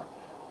clawhammer.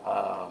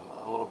 A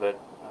little bit,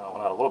 well,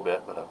 not a little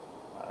bit, but a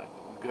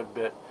good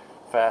bit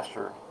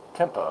faster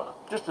tempo.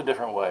 Just a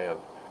different way of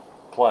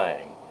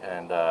playing.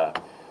 And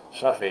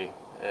Snuffy,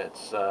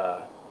 it's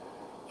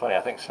funny,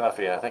 I think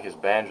his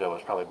banjo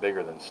was probably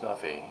bigger than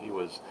Snuffy. He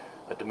was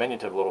a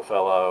diminutive little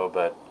fellow,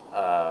 but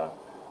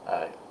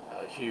a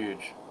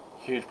huge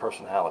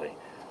personality.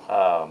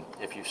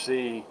 If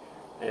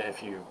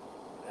you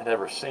had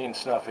ever seen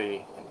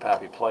Snuffy and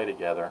Pappy play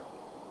together,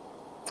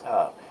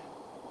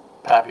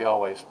 Pappy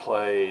always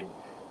played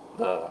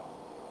the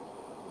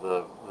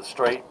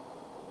straight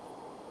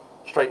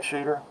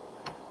shooter,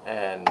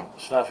 and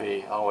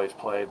Snuffy always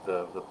played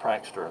the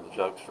prankster, the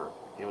jokester.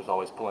 He was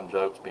always pulling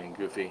jokes, being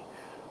goofy,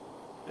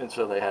 and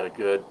so they had a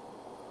good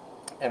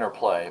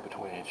interplay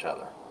between each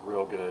other.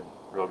 Real good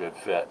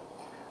fit.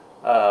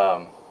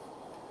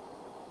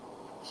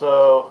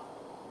 So,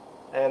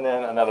 and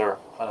then another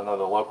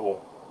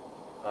local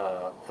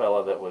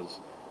fella that was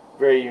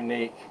very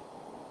unique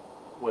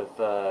with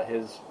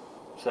his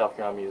South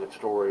Carolina music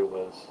story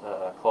was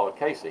Claude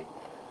Casey,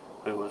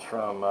 who was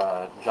from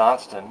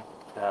Johnston,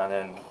 down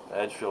in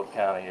Edgefield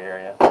County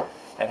area,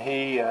 and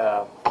he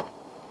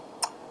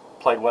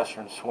played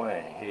Western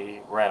swing.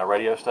 He ran a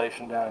radio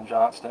station down in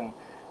Johnston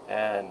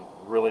and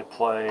really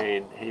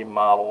he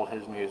modeled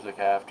his music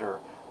after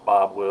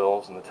Bob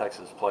Wills and the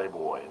Texas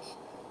Playboys.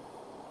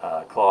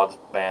 Claude's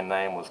band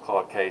name was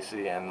Claude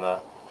Casey and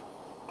the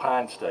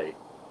Pine State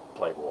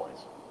Playboys.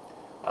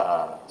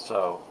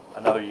 So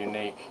another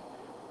unique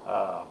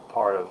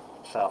part of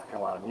South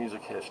Carolina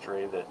music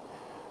history that,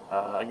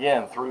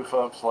 again, through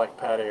folks like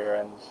Pat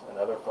Aarons and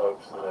other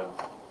folks that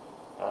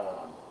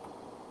have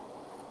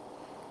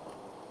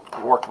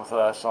worked with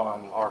us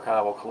on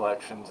archival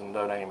collections and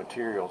donating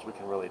materials, we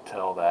can really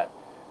tell that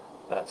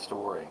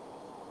story.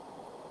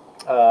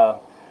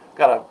 Got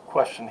a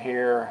question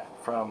here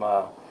from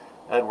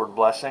Edward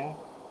Blessing,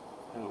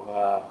 who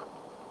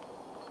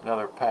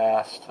another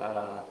past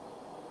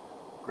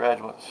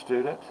graduate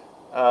student.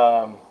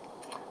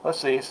 Let's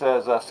see, he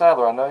says,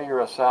 Sadler, I know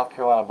you're a South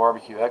Carolina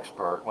barbecue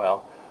expert.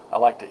 Well, I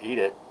like to eat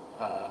it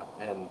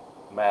in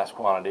mass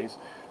quantities.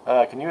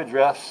 Can you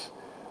address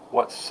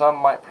what some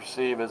might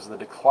perceive as the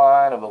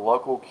decline of the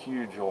local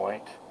Q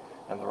joint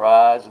and the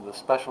rise of the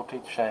specialty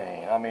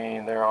chain? I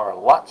mean, there are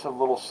lots of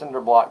little cinder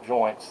block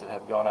joints that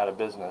have gone out of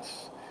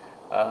business.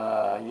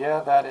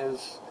 Yeah, that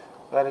is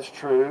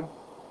true.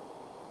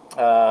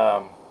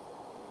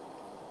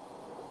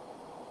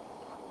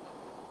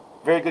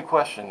 Very good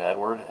question,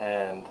 Edward.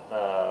 And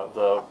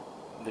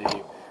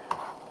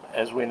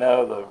as we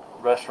know, the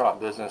restaurant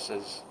business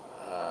is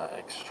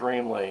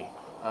extremely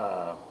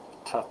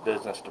tough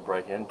business to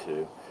break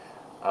into,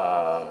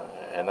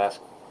 and that's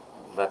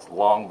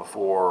long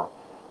before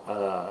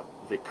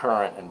the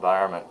current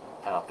environment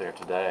out there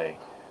today,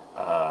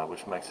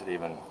 which makes it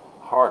even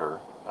harder,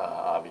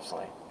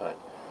 obviously. But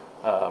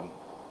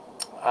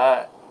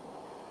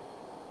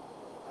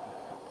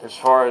as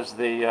far as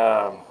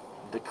the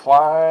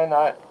decline,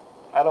 I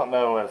don't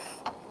know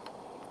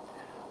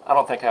I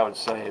don't think I would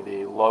say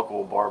the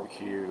local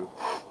barbecue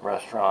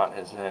restaurant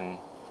is in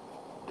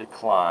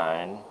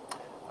decline.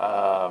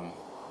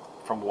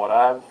 From what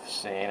I've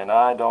seen, and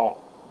I don't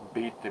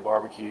beat the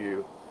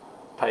barbecue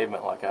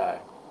pavement like I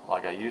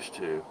used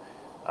to,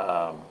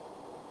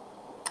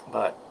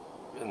 but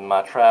in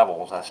my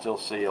travels, I still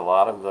see a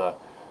lot of the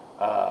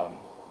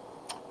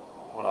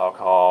what I'll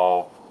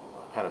call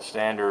kind of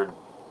standard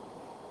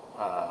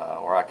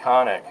or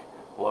iconic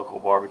local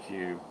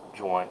barbecue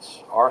joints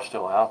are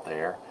still out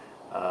there,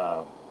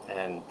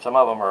 and some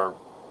of them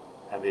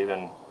have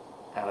even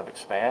kind of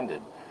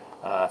expanded.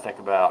 Think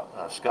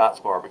about Scott's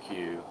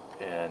Barbecue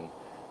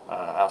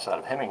outside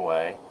of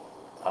Hemingway.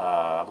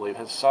 I believe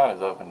his son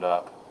has opened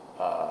up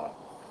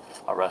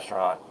a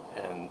restaurant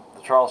in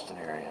the Charleston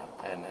area,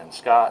 and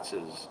Scott's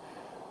is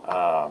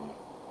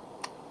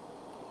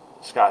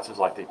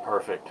like the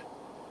perfect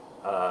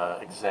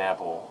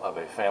example of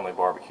a family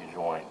barbecue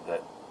joint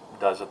that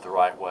does it the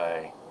right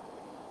way,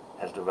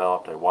 has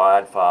developed a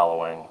wide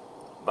following,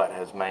 but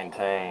has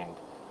maintained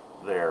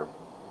their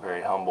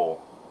very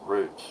humble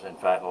roots. In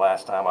fact, the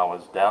last time I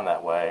was down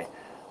that way,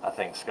 I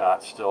think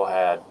Scott still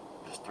had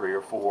just 3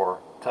 or 4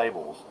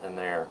 tables in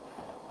their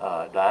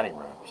dining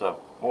room, so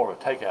more of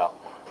a takeout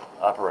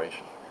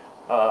operation.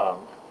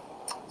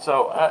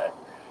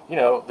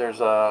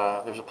 There's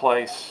a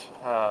place,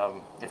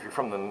 if you're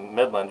from the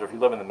Midlands, or if you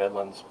live in the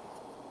Midlands,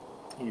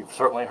 you've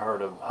certainly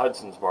heard of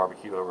Hudson's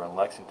Barbecue over in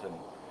Lexington,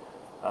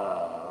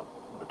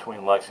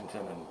 between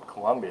Lexington and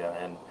Columbia.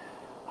 And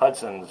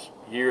Hudson's,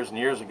 years and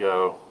years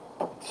ago,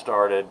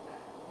 started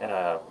in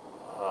a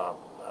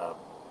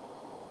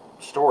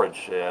storage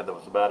shed that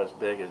was about as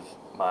big as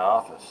my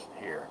office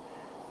here.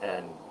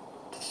 And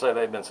to say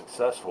they've been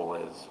successful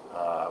is,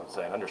 I would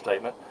say, an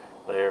understatement.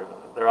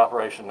 Their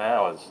operation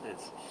now is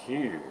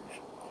huge,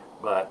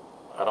 but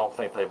I don't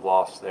think they've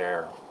lost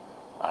their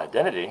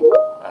identity.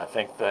 I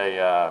think they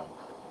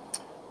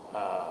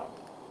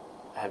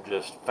have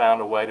just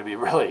found a way to be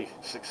really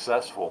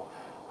successful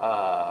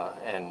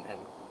and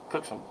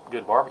cook some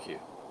good barbecue.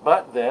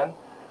 But then,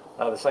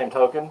 the same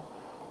token,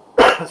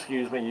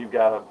 excuse me, you've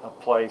got a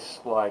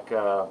place like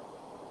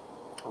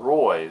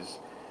Roy's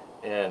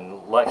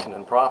in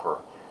Lexington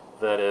proper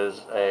that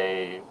is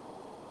a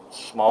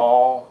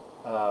small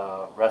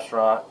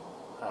restaurant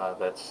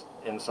that's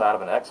inside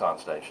of an Exxon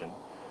station,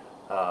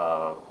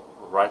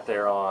 right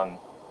there on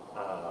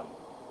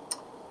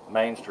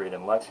Main Street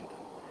in Lexington,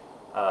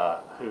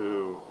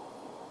 who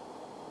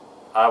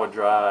I would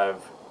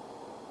drive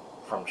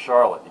from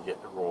Charlotte to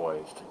get to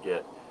Roy's to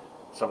get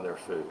some of their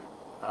food.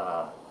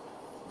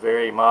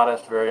 Very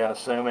modest, very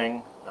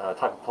unassuming,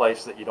 type of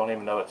place that you don't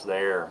even know it's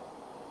there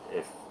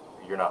if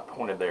you're not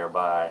pointed there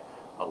by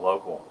a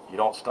local. You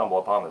don't stumble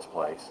upon this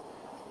place.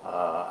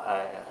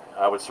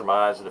 I would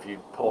surmise that if you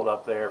pulled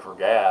up there for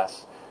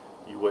gas,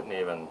 you wouldn't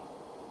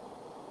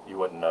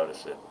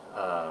notice it.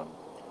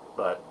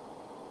 But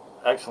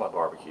excellent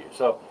barbecue.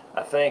 So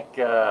I think,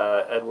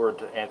 Edward,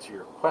 to answer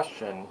your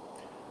question,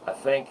 I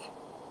think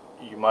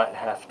you might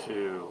have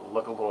to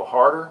look a little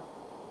harder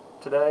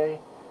today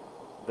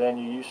than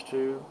you used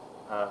to,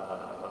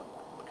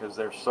 because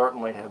there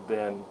certainly have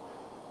been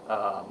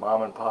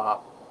mom and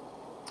pop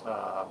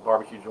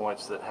barbecue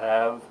joints that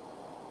have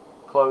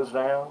closed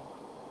down.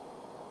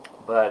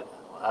 But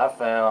I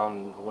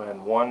found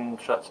when one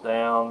shuts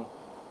down,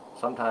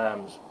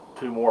 sometimes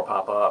 2 more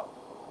pop up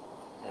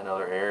in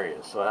other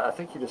areas. So I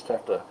think you just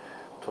have to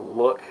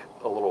look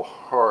a little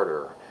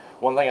harder.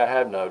 One thing I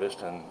have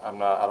noticed, and I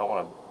don't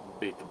want to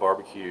beat the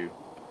barbecue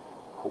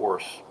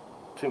horse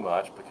too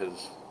much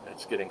because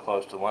it's getting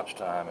close to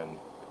lunchtime, and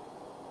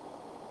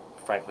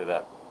frankly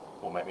that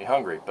will make me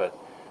hungry. But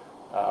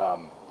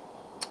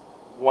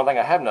one thing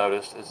I have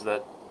noticed is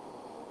that,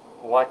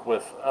 like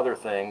with other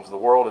things, the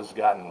world has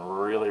gotten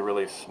really,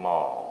 really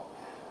small,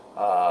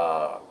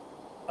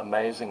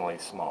 amazingly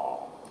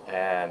small.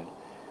 And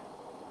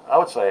I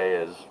would say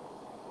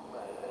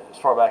as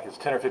far back as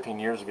 10 or 15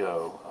 years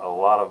ago, a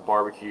lot of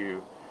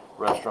barbecue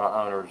restaurant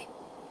owners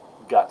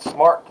got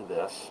smart to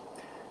this,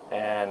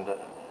 and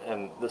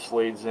this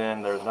leads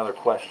in, there's another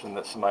question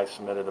that somebody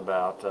submitted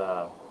about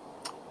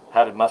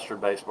how did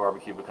mustard-based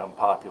barbecue become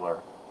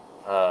popular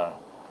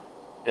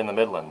in the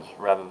Midlands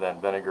rather than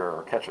vinegar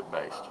or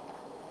ketchup-based,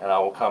 and I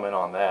will comment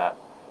on that.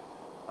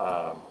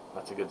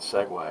 That's a good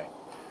segue.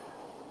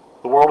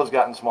 The world has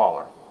gotten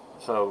smaller,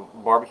 so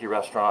barbecue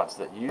restaurants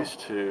that used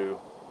to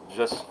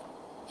just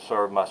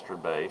serve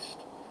mustard-based,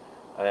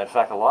 and in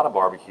fact a lot of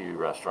barbecue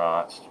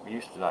restaurants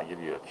used to not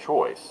give you a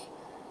choice.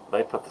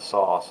 They put the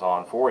sauce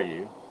on for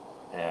you,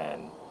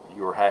 and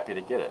you were happy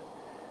to get it.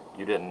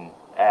 You didn't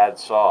add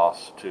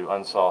sauce to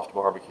unsauced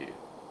barbecue.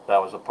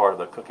 That was a part of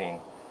the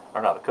cooking,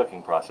 or not the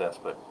cooking process,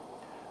 but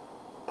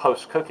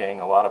post-cooking,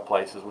 a lot of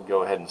places would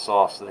go ahead and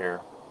sauce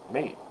their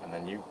meat, and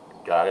then you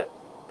got it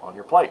on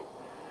your plate.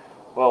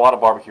 Well, a lot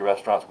of barbecue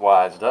restaurants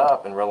wised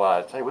up and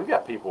realized, hey, we've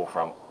got people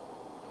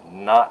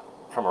not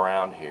from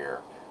around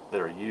here that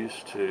are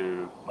used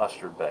to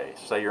mustard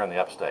based. Say you're in the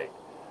upstate.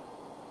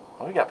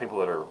 Well, we got people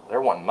that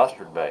they're wanting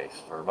mustard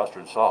based or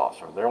mustard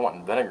sauce, or they're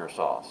wanting vinegar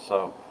sauce.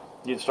 So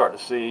you'd start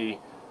to see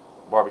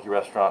barbecue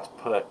restaurants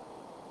put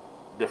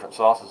different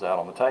sauces out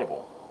on the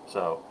table.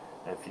 So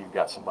if you've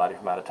got somebody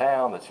from out of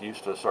town that's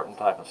used to a certain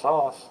type of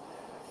sauce,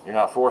 you're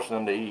not forcing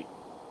them to eat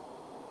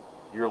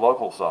your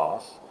local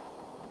sauce,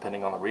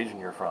 depending on the region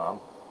you're from.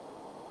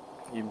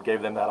 You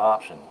gave them that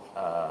option.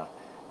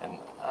 And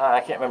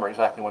I can't remember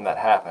exactly when that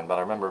happened, but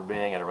I remember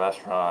being at a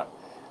restaurant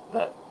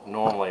that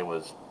normally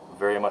was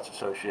very much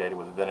associated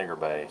with vinegar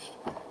based,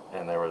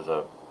 and there was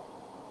a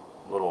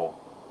little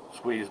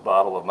squeezed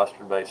bottle of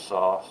mustard based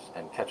sauce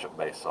and ketchup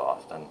based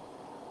sauce, and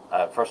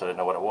at first I didn't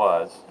know what it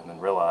was, and then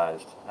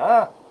realized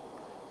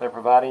they're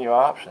providing you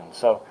options.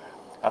 So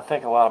I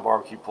think a lot of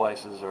barbecue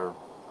places they're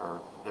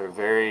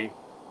very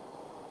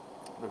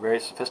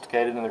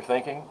sophisticated in their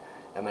thinking,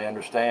 and they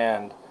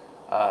understand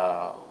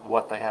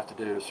what they have to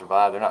do to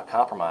survive. They're not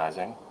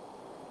compromising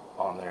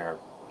on their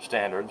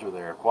standards or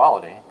their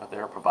quality, but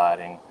they're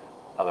providing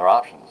other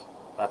options.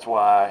 That's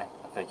why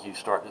I think you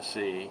start to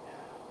see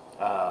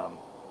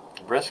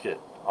brisket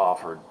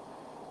offered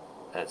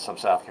at some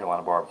South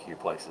Carolina barbecue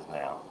places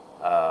now.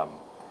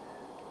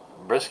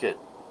 Brisket,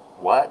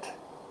 what?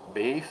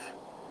 Beef?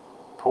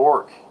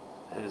 Pork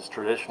is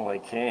traditionally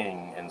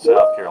king in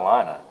South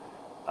Carolina.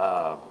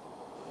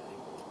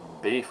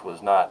 Beef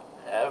was not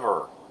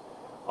ever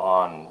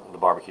on the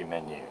barbecue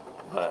menu,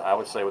 but I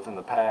would say within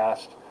the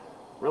past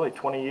really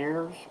 20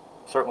 years,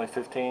 certainly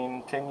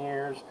 10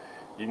 years,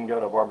 you can go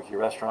to a barbecue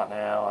restaurant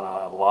now, and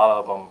a lot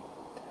of them,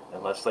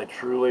 unless they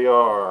truly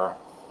are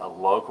a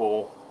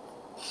local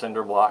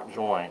cinder block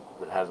joint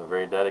that has a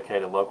very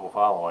dedicated local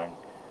following,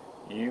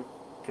 you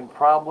can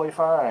probably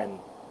find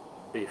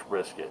beef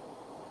brisket.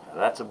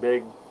 That's a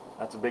big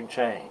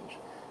change.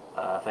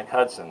 I think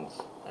Hudson's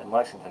in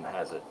Lexington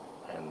has it,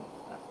 and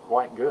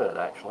quite good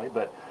actually,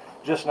 but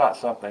just not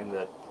something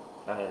that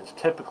is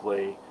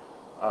typically,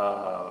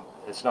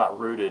 it's not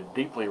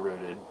deeply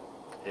rooted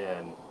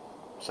in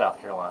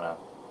South Carolina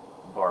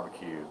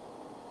barbecue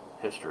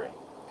history.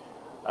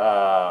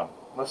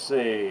 Let's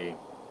see.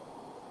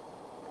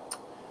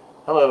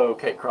 Hello,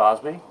 Kate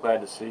Crosby. Glad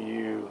to see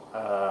you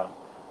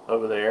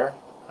over there,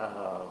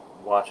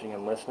 watching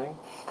and listening.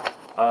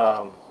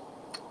 But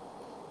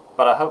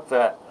I hope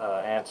that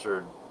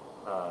answered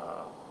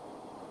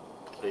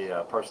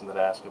the person that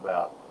asked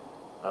about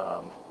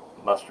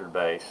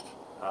mustard-based.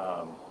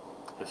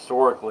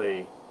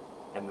 Historically,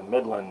 in the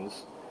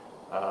Midlands,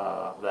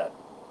 that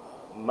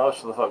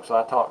most of the folks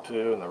I talk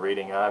to and the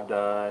reading I've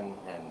done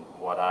and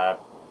what I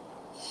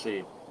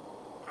see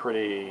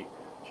pretty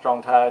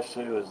strong ties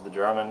to is the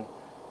German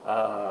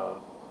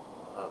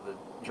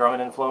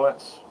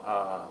influence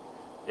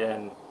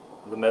in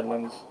the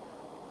Midlands.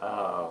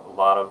 A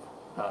lot of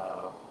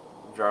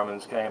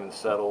Germans came and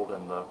settled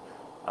in the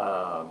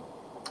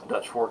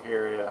Dutch Fork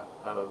area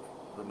of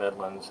the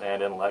Midlands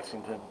and in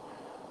Lexington.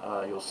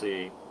 You'll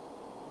see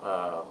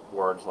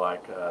words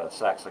like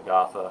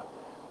Saxa-Gotha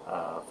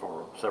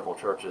for several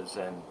churches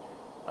in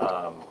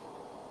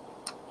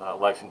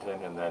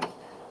Lexington, and then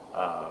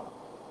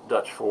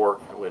Dutch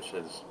Fork, which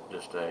is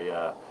just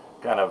a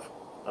kind of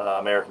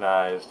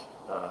Americanized.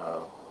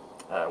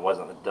 It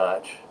wasn't the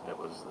Dutch, it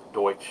was the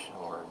Deutsch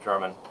or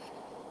German.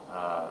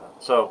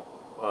 So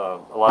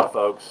a lot of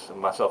folks, and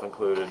myself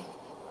included,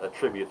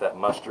 attribute that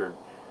mustard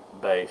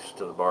base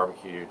to the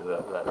barbecue, to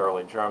that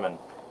early German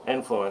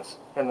influence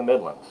in the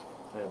Midlands.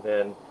 And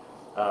then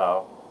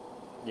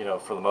You know,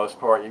 for the most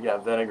part, you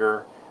got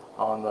vinegar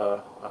on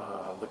the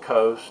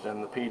coast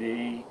and the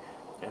PD,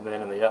 and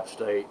then in the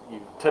upstate,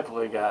 you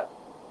typically got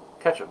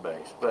ketchup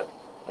based. But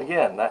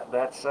again,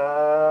 that's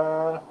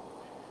a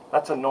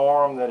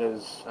norm that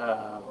is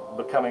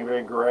becoming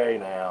very gray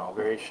now,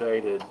 very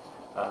shaded,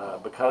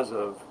 because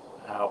of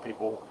how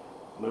people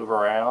move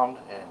around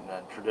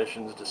and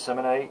traditions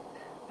disseminate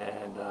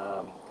and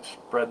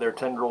spread their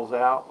tendrils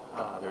out.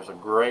 There's a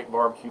great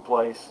barbecue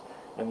place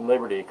in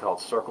Liberty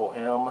called Circle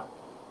M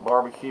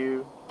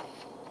Barbecue.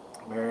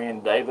 Marion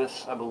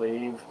Davis, I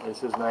believe, is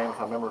his name, if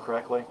I remember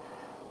correctly.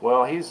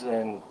 Well, he's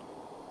in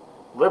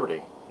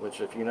Liberty, which,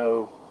 if you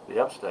know the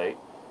upstate,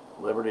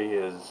 Liberty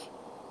is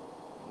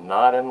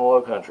not in the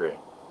low country.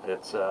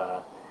 It's,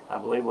 I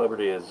believe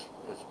Liberty is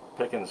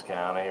Pickens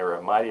County, or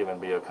it might even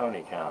be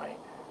Oconee County,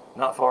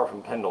 not far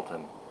from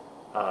Pendleton,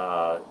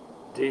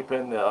 deep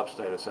in the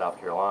upstate of South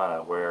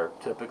Carolina, where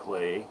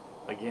typically,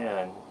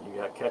 again, you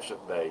got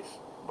ketchup-based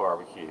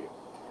barbecue.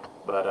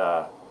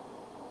 But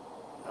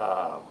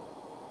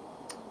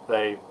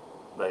they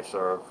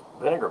serve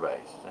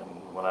vinegar-based.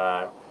 And when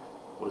I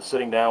was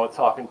sitting down with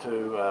talking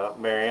to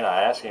Marion,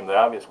 I asked him the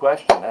obvious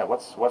question: hey,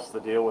 what's the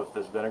deal with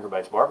this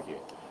vinegar-based barbecue?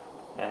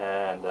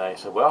 And he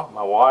said, well,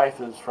 my wife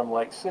is from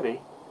Lake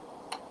City.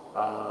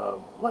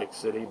 Lake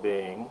City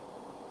being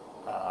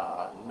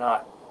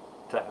not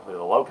technically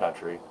the low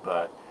country,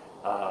 but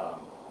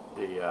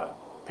the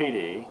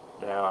PD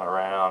down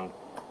around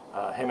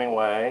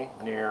Hemingway,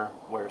 near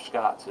where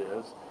Scott's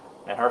is.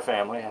 And her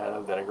family had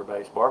a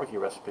vinegar-based barbecue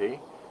recipe,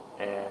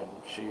 and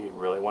she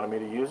really wanted me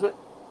to use it,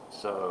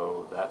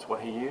 so that's what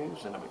he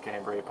used, and it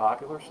became very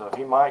popular. So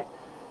he might,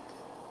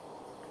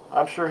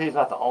 I'm sure he's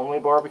not the only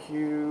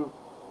barbecue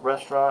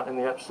restaurant in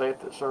the upstate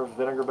that serves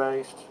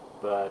vinegar-based,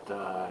 but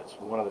it's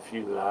one of the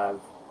few that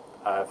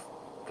I've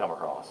come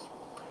across.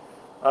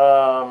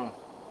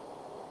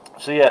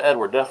 So yeah,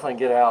 Edward, definitely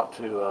get out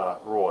to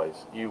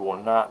Roy's. You will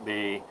not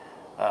be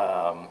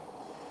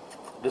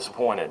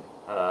disappointed.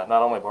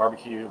 Not only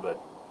barbecue, but,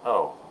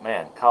 oh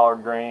man,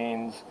 collard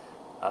greens.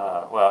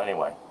 Well,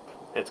 anyway,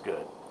 it's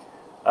good.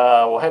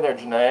 Well, hey there,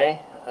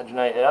 Janae.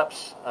 Janae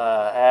Epps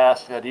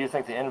asked, do you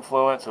think the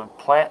influence of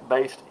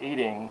plant-based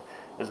eating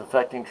is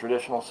affecting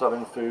traditional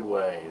Southern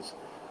foodways?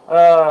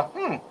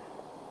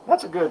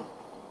 That's a good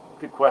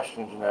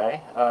question,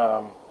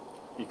 Janae.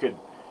 You could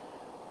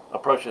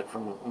approach it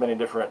from many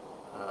different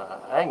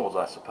angles,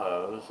 I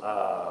suppose.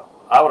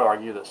 I would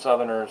argue that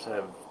Southerners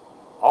have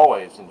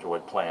always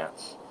enjoyed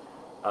plants.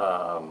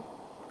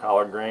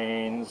 Collard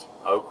greens,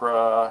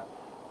 okra,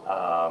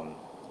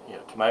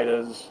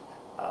 tomatoes,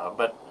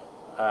 but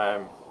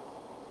I'm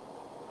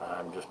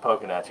just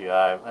poking at you.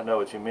 I know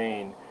what you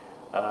mean,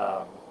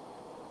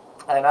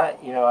 and I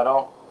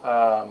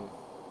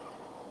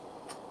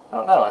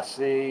don't know. I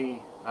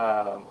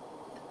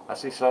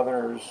see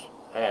Southerners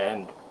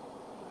and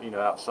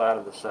outside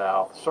of the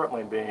South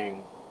certainly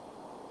being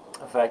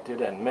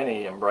affected, and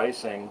many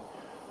embracing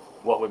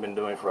what we've been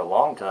doing for a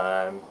long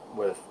time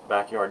with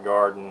backyard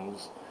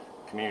gardens,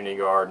 community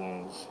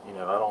gardens. I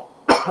don't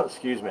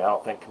excuse me, I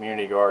don't think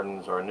community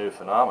gardens are a new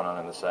phenomenon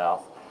in the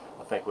South.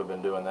 I think we've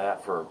been doing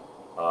that for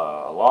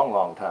a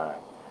long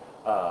time.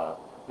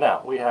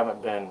 Now, we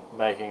haven't been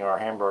making our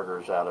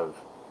hamburgers out of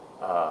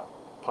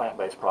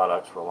plant-based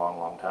products for a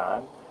long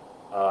time,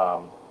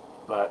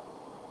 but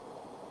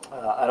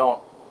I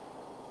don't,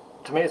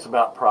 to me it's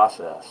about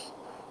process.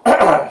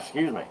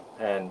 Excuse me.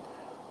 And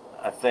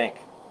I think,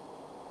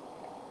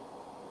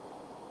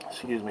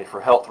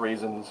 for health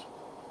reasons,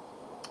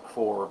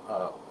 for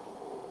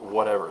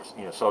whatever,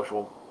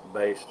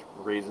 social-based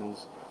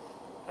reasons,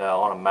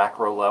 on a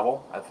macro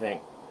level, I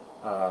think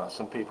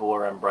some people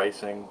are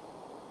embracing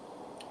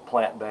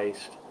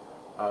plant-based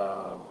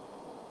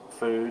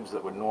foods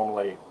that would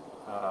normally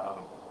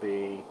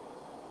be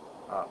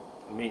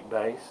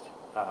meat-based.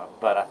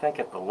 But I think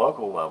at the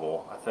local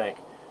level, I think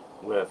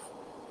with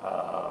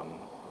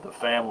the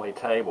family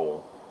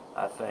table,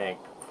 I think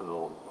for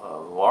the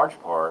large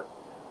part,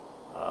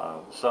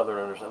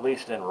 Southerners, at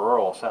least in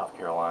rural South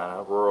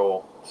Carolina,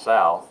 rural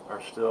South,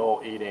 are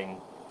still eating,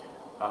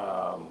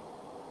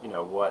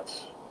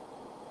 what's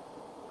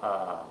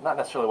not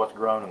necessarily what's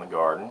grown in the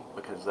garden,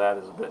 because that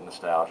is a bit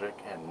nostalgic,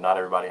 and not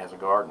everybody has a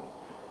garden.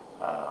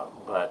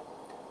 But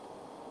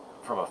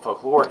from a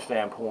folkloric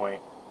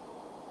standpoint,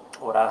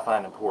 what I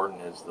find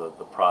important is the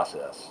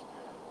process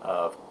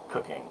of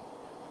cooking,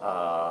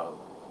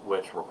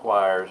 which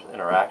requires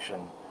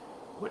interaction,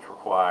 which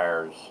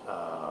requires,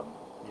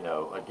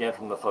 again,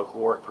 from the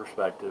folkloric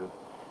perspective,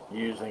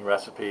 using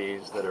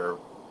recipes that are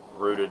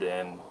rooted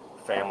in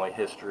family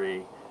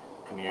history,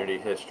 community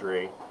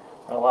history.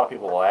 And a lot of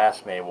people will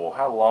ask me, well,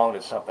 how long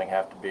does something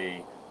have to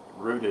be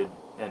rooted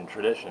in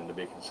tradition to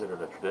be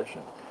considered a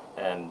tradition?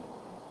 And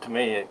to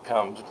me, it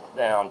comes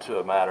down to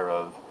a matter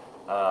of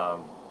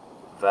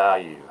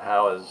value.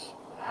 How is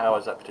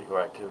that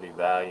particular activity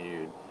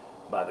valued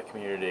by the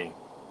community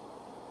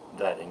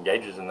that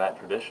engages in that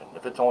tradition?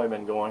 If it's only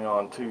been going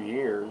on 2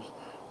 years,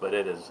 but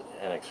it is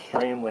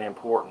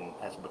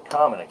has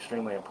become an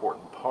extremely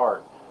important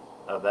part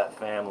of that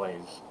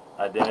family's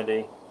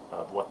identity,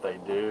 of what they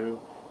do,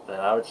 then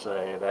I would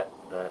say that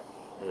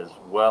is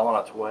well on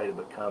its way to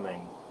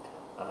becoming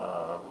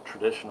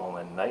traditional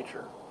in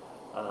nature.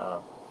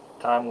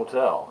 Time will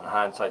tell.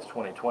 Hindsight's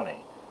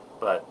 20/20,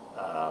 but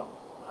I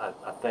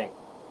think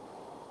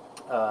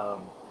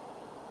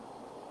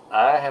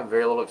I have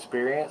very little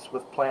experience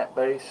with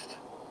plant-based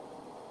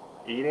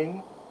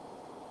eating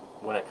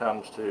when it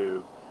comes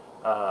to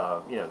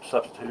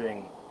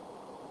substituting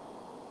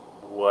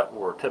what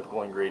were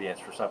typical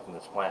ingredients for something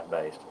that's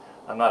plant-based.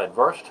 I'm not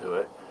adverse to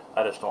it.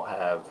 I just don't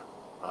have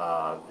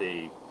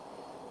the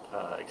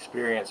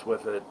experience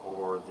with it,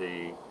 or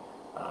the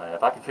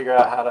if I could figure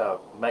out how to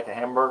make a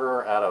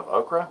hamburger out of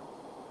okra,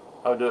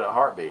 I would do it in a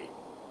heartbeat.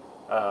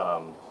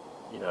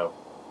 You know,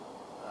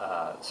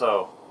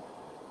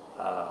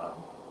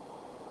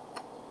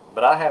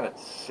 but I haven't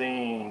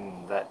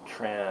seen that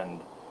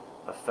trend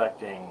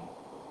affecting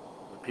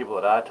the people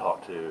that I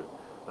talk to,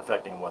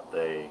 affecting what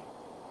they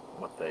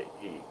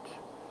eat.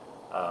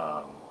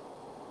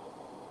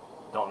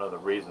 Don't know the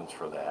reasons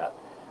for that.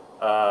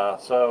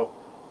 So,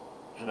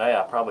 Janae,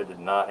 I probably did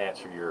not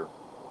answer your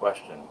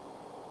question,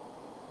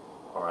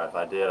 or if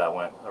I did, I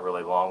went a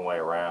really long way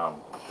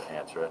around to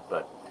answer it.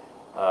 But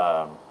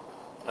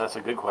that's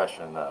a good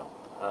question, though,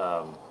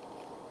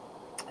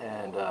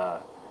 and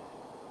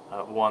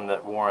one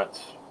that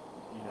warrants,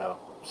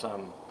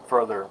 some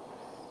further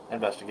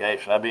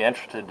investigation. I'd be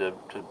interested to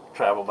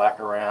travel back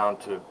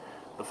around to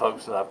the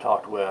folks that I've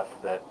talked with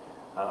that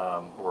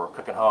were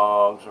cooking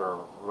hogs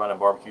or running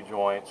barbecue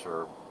joints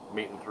or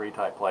meat and three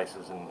type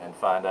places, and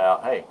find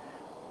out, hey,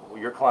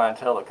 your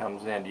clientele that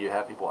comes in, do you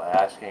have people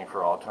asking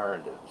for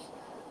alternatives?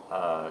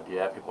 Do you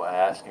have people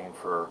asking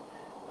for,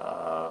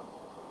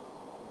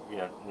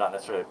 not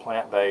necessarily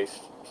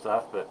plant-based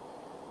stuff, but,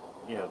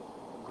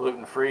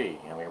 gluten-free?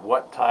 I mean,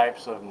 what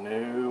types of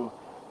new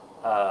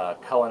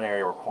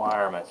culinary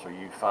requirements are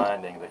you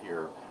finding that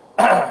your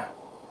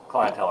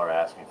clientele are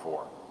asking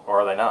for,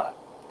 or are they not?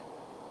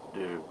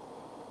 Do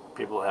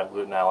people that have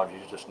gluten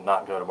allergies just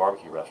not go to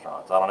barbecue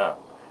restaurants? I don't know.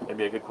 It'd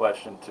be a good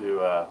question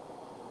to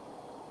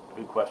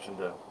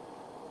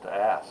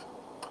ask.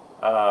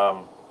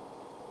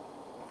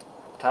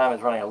 Time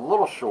is running a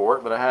little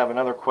short, but I have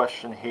another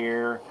question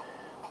here.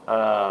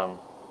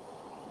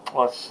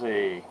 Let's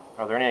see.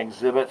 Are there any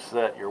exhibits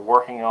that you're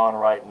working on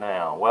right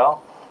now?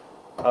 Well,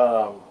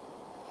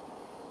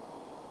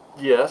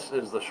 yes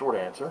is the short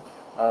answer.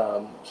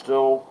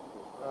 Still,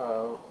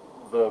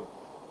 the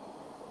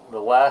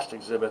last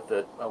exhibit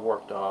that I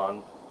worked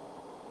on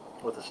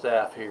with the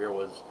staff here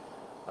was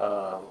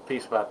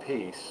piece by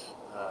piece,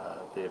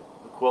 the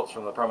quilts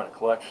from the permanent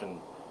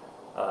collection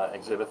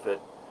exhibit that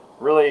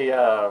really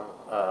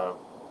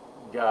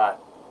got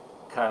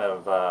kind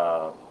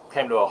of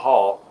came to a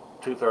halt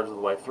 2/3 of the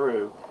way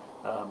through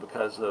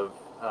because of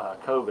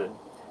COVID.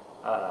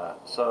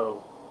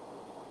 So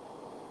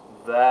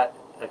that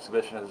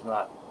exhibition is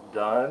not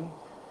done.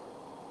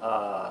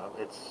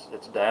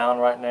 It's down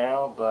right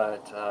now,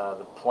 but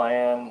the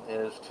plan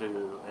is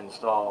to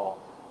install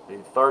the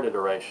third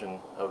iteration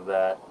of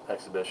that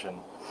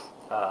exhibition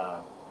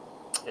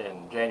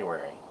in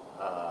January,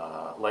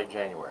 late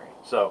January.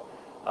 So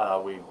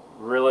we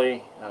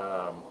really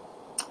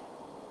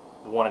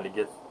wanted to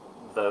get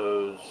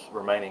those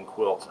remaining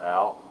quilts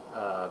out.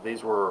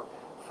 These were,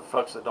 for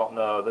folks that don't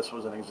know, this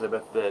was an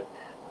exhibit that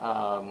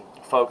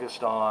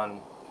focused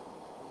on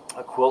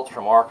quilts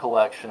from our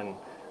collection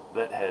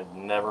that had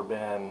never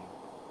been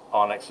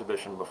on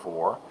exhibition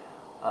before,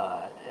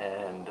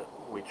 and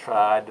we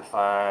tried to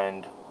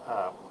find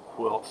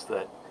quilts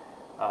that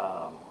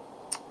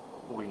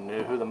we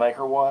knew who the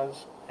maker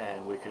was,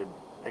 and we could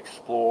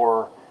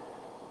explore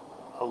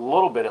a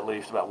little bit at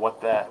least about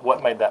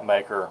what made that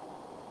maker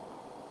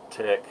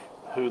tick,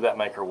 who that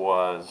maker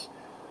was.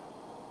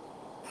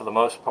 For the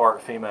most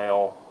part,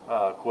 female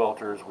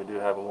quilters. We do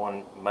have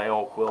one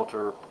male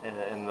quilter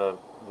in the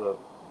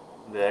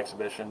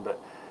exhibition, but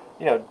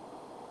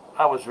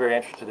I was very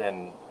interested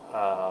in,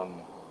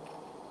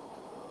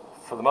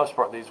 for the most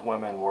part, these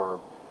women were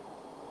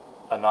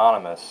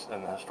anonymous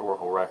in the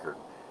historical record,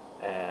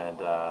 and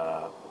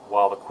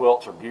while the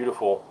quilts are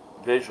beautiful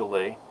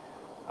visually,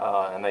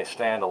 and they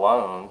stand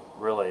alone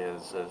really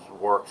as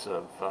works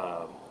of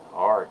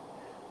art,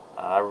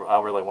 I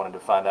really wanted to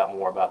find out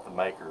more about the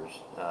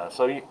makers.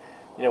 So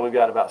we've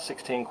got about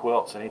 16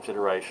 quilts in each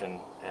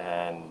iteration,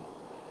 and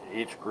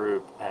each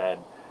group had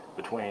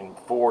between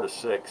 4 to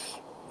 6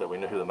 that we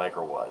knew who the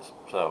maker was.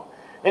 So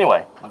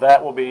anyway,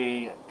 that will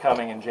be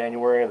coming in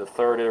January, the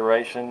third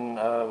iteration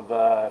of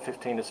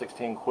 15 to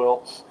 16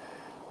 quilts,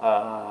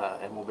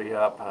 and will be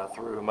up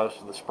through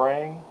most of the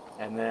spring.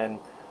 And then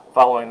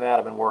following that,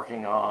 I've been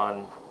working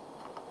on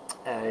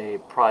a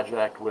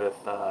project with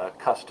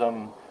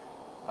custom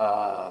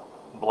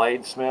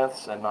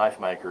bladesmiths and knife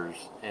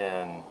makers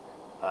in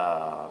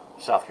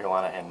South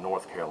Carolina and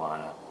North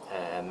Carolina,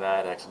 and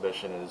that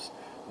exhibition is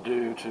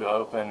due to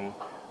open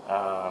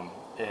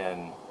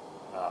in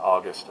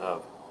August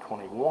of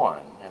 21,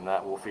 and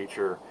that will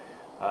feature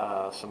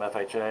some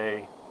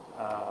FHA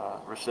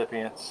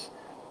recipients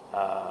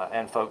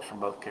and folks from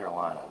both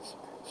Carolinas.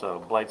 So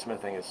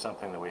bladesmithing is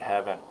something that we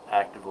haven't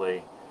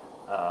actively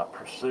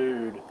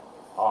pursued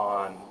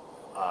on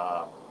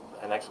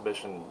an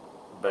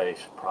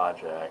exhibition-based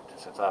project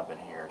since I've been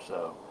here.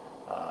 So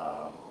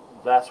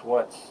that is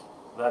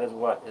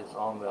what is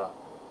on the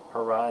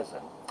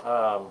horizon.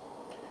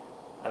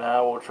 And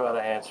I will try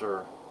to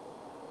answer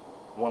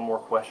one more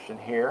question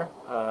here.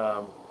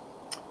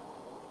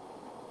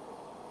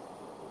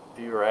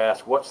 Viewer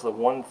asked, what's the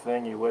one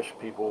thing you wish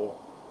people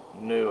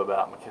knew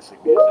about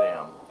McKissick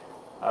Museum?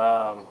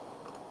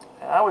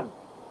 I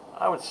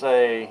would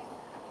say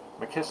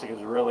McKissick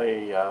is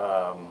really,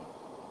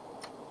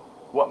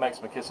 what makes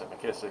McKissick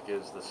McKissick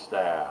is the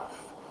staff.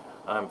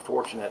 I'm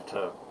fortunate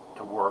to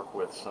work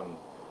with some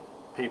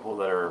people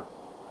that are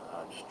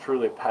just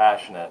truly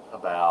passionate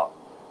about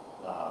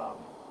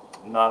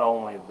not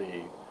only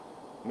the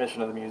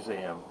mission of the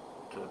museum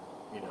to,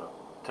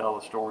 tell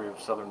the story of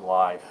Southern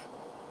life,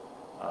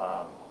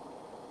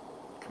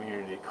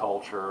 community,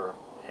 culture,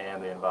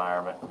 and the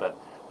environment, but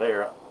they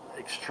are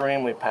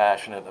extremely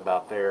passionate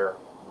about their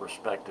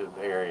respective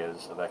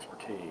areas of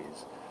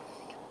expertise.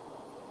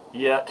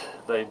 Yet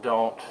they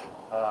don't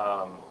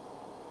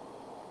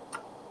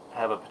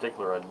have a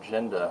particular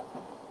agenda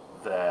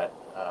that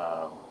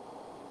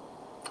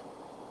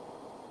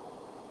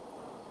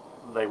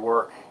they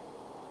work.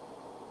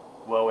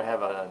 Well, we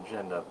have an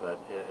agenda, but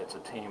it's a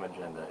team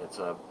agenda. It's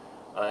an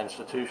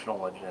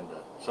institutional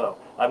agenda. So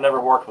I've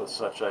never worked with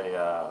such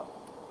a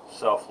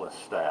selfless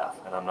staff,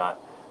 and I'm not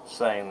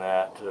saying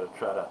that to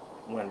try to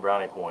win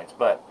brownie points,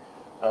 but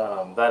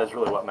that is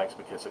really what makes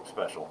McKissick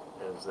special,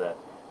 is that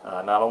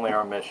not only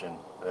our mission,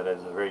 that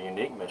is a very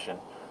unique mission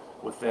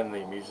within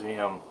the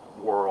museum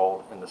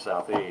world in the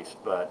Southeast,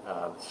 but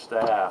the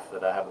staff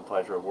that I have the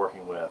pleasure of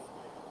working with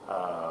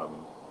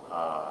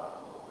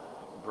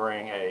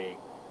bring a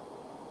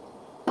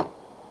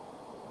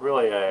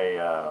really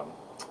a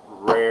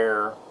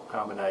rare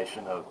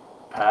combination of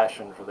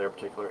passion for their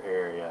particular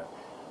area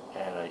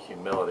and a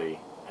humility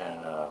and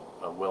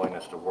a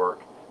willingness to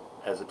work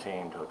as a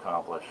team to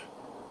accomplish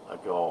a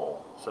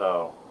goal.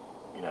 So,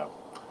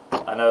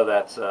 I know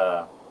that's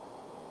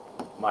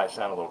might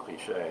sound a little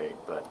cliche,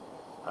 but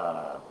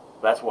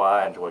that's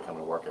why I enjoy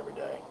coming to work every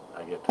day.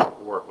 I get to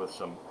work with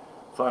some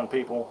fun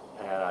people,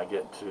 and I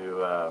get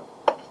to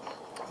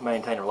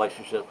maintain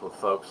relationships with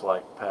folks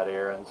like Pat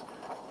Aarons,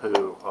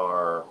 who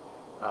are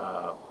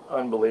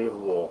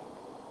unbelievable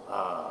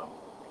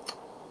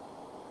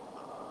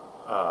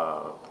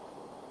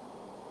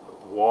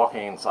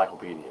walking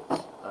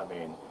encyclopedias. I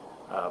mean,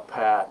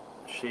 Pat,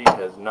 she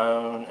has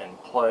known and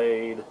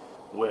played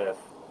with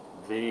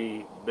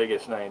the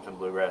biggest names in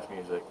bluegrass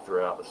music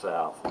throughout the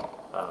South.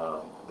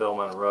 Bill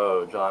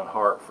Monroe, John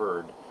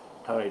Hartford,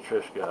 Tony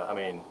Trischka. I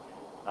mean,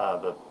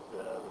 the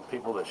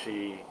people that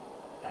she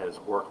has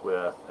worked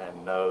with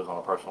and knows on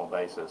a personal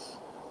basis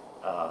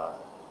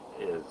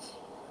is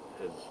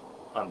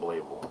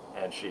unbelievable,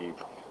 and she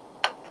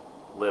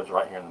lives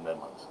right here in the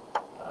Midlands.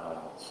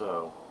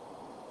 So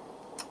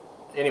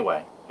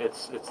anyway,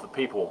 it's the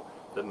people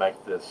that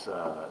make this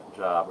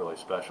job really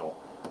special,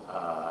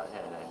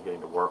 and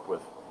getting to work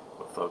with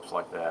folks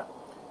like that.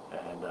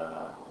 And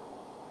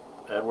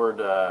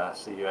Edward, I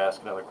see you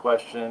ask another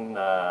question.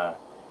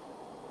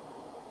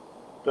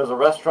 Does a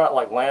restaurant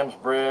like Lamb's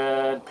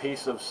Bread,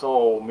 Piece of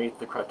Soul meet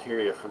the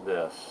criteria for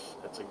this?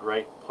 It's a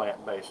great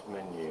plant-based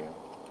menu.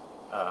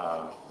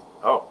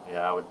 Oh,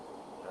 yeah, I would.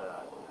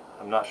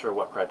 I'm not sure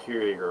what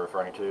criteria you're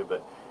referring to,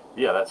 but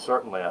yeah, that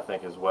certainly, I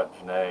think, is what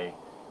Janae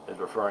is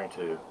referring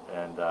to,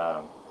 and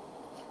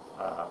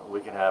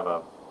we can have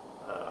a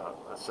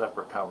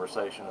separate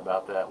conversation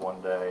about that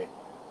one day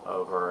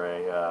over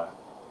a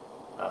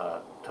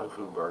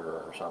tofu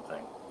burger or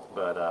something.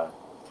 But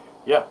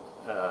yeah,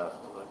 the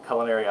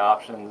culinary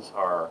options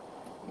are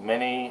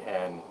many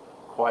and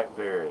quite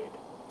varied.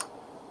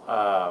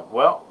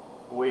 Well,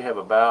 we have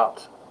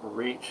about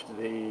reached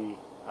the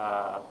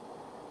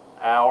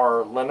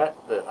hour limit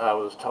that I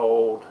was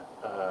told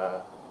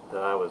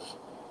that I was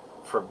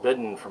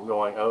forbidden from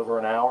going over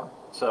an hour.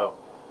 So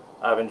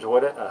I've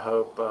enjoyed it. I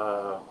hope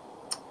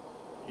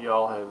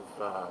y'all have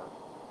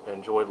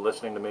enjoyed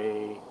listening to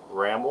me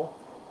ramble.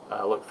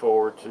 I look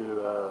forward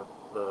to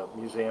the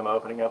museum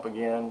opening up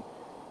again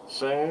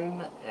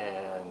soon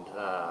and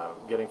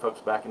getting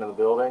folks back into the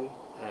building.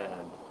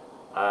 And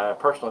I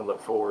personally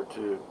look forward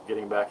to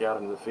getting back out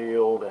into the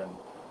field and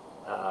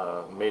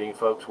meeting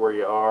folks where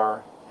you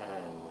are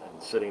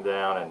and sitting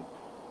down and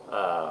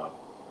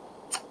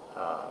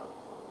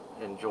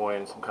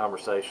enjoying some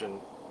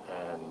conversation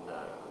and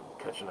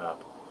catching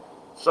up.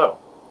 So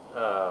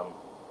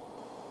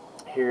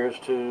here's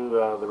to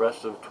the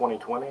rest of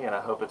 2020, and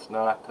I hope it's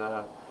not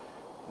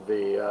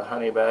the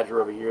honey badger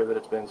of a year that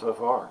it's been so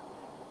far.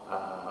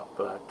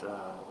 But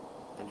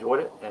enjoyed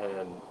it,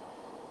 and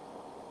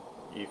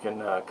you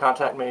can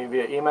contact me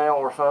via email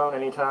or phone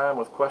anytime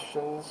with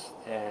questions,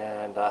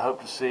 and I hope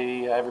to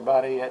see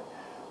everybody at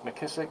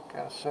McKissick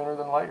sooner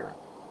than later.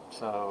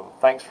 So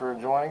thanks for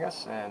joining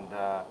us, and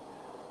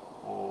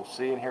we'll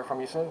see and hear from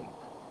you soon.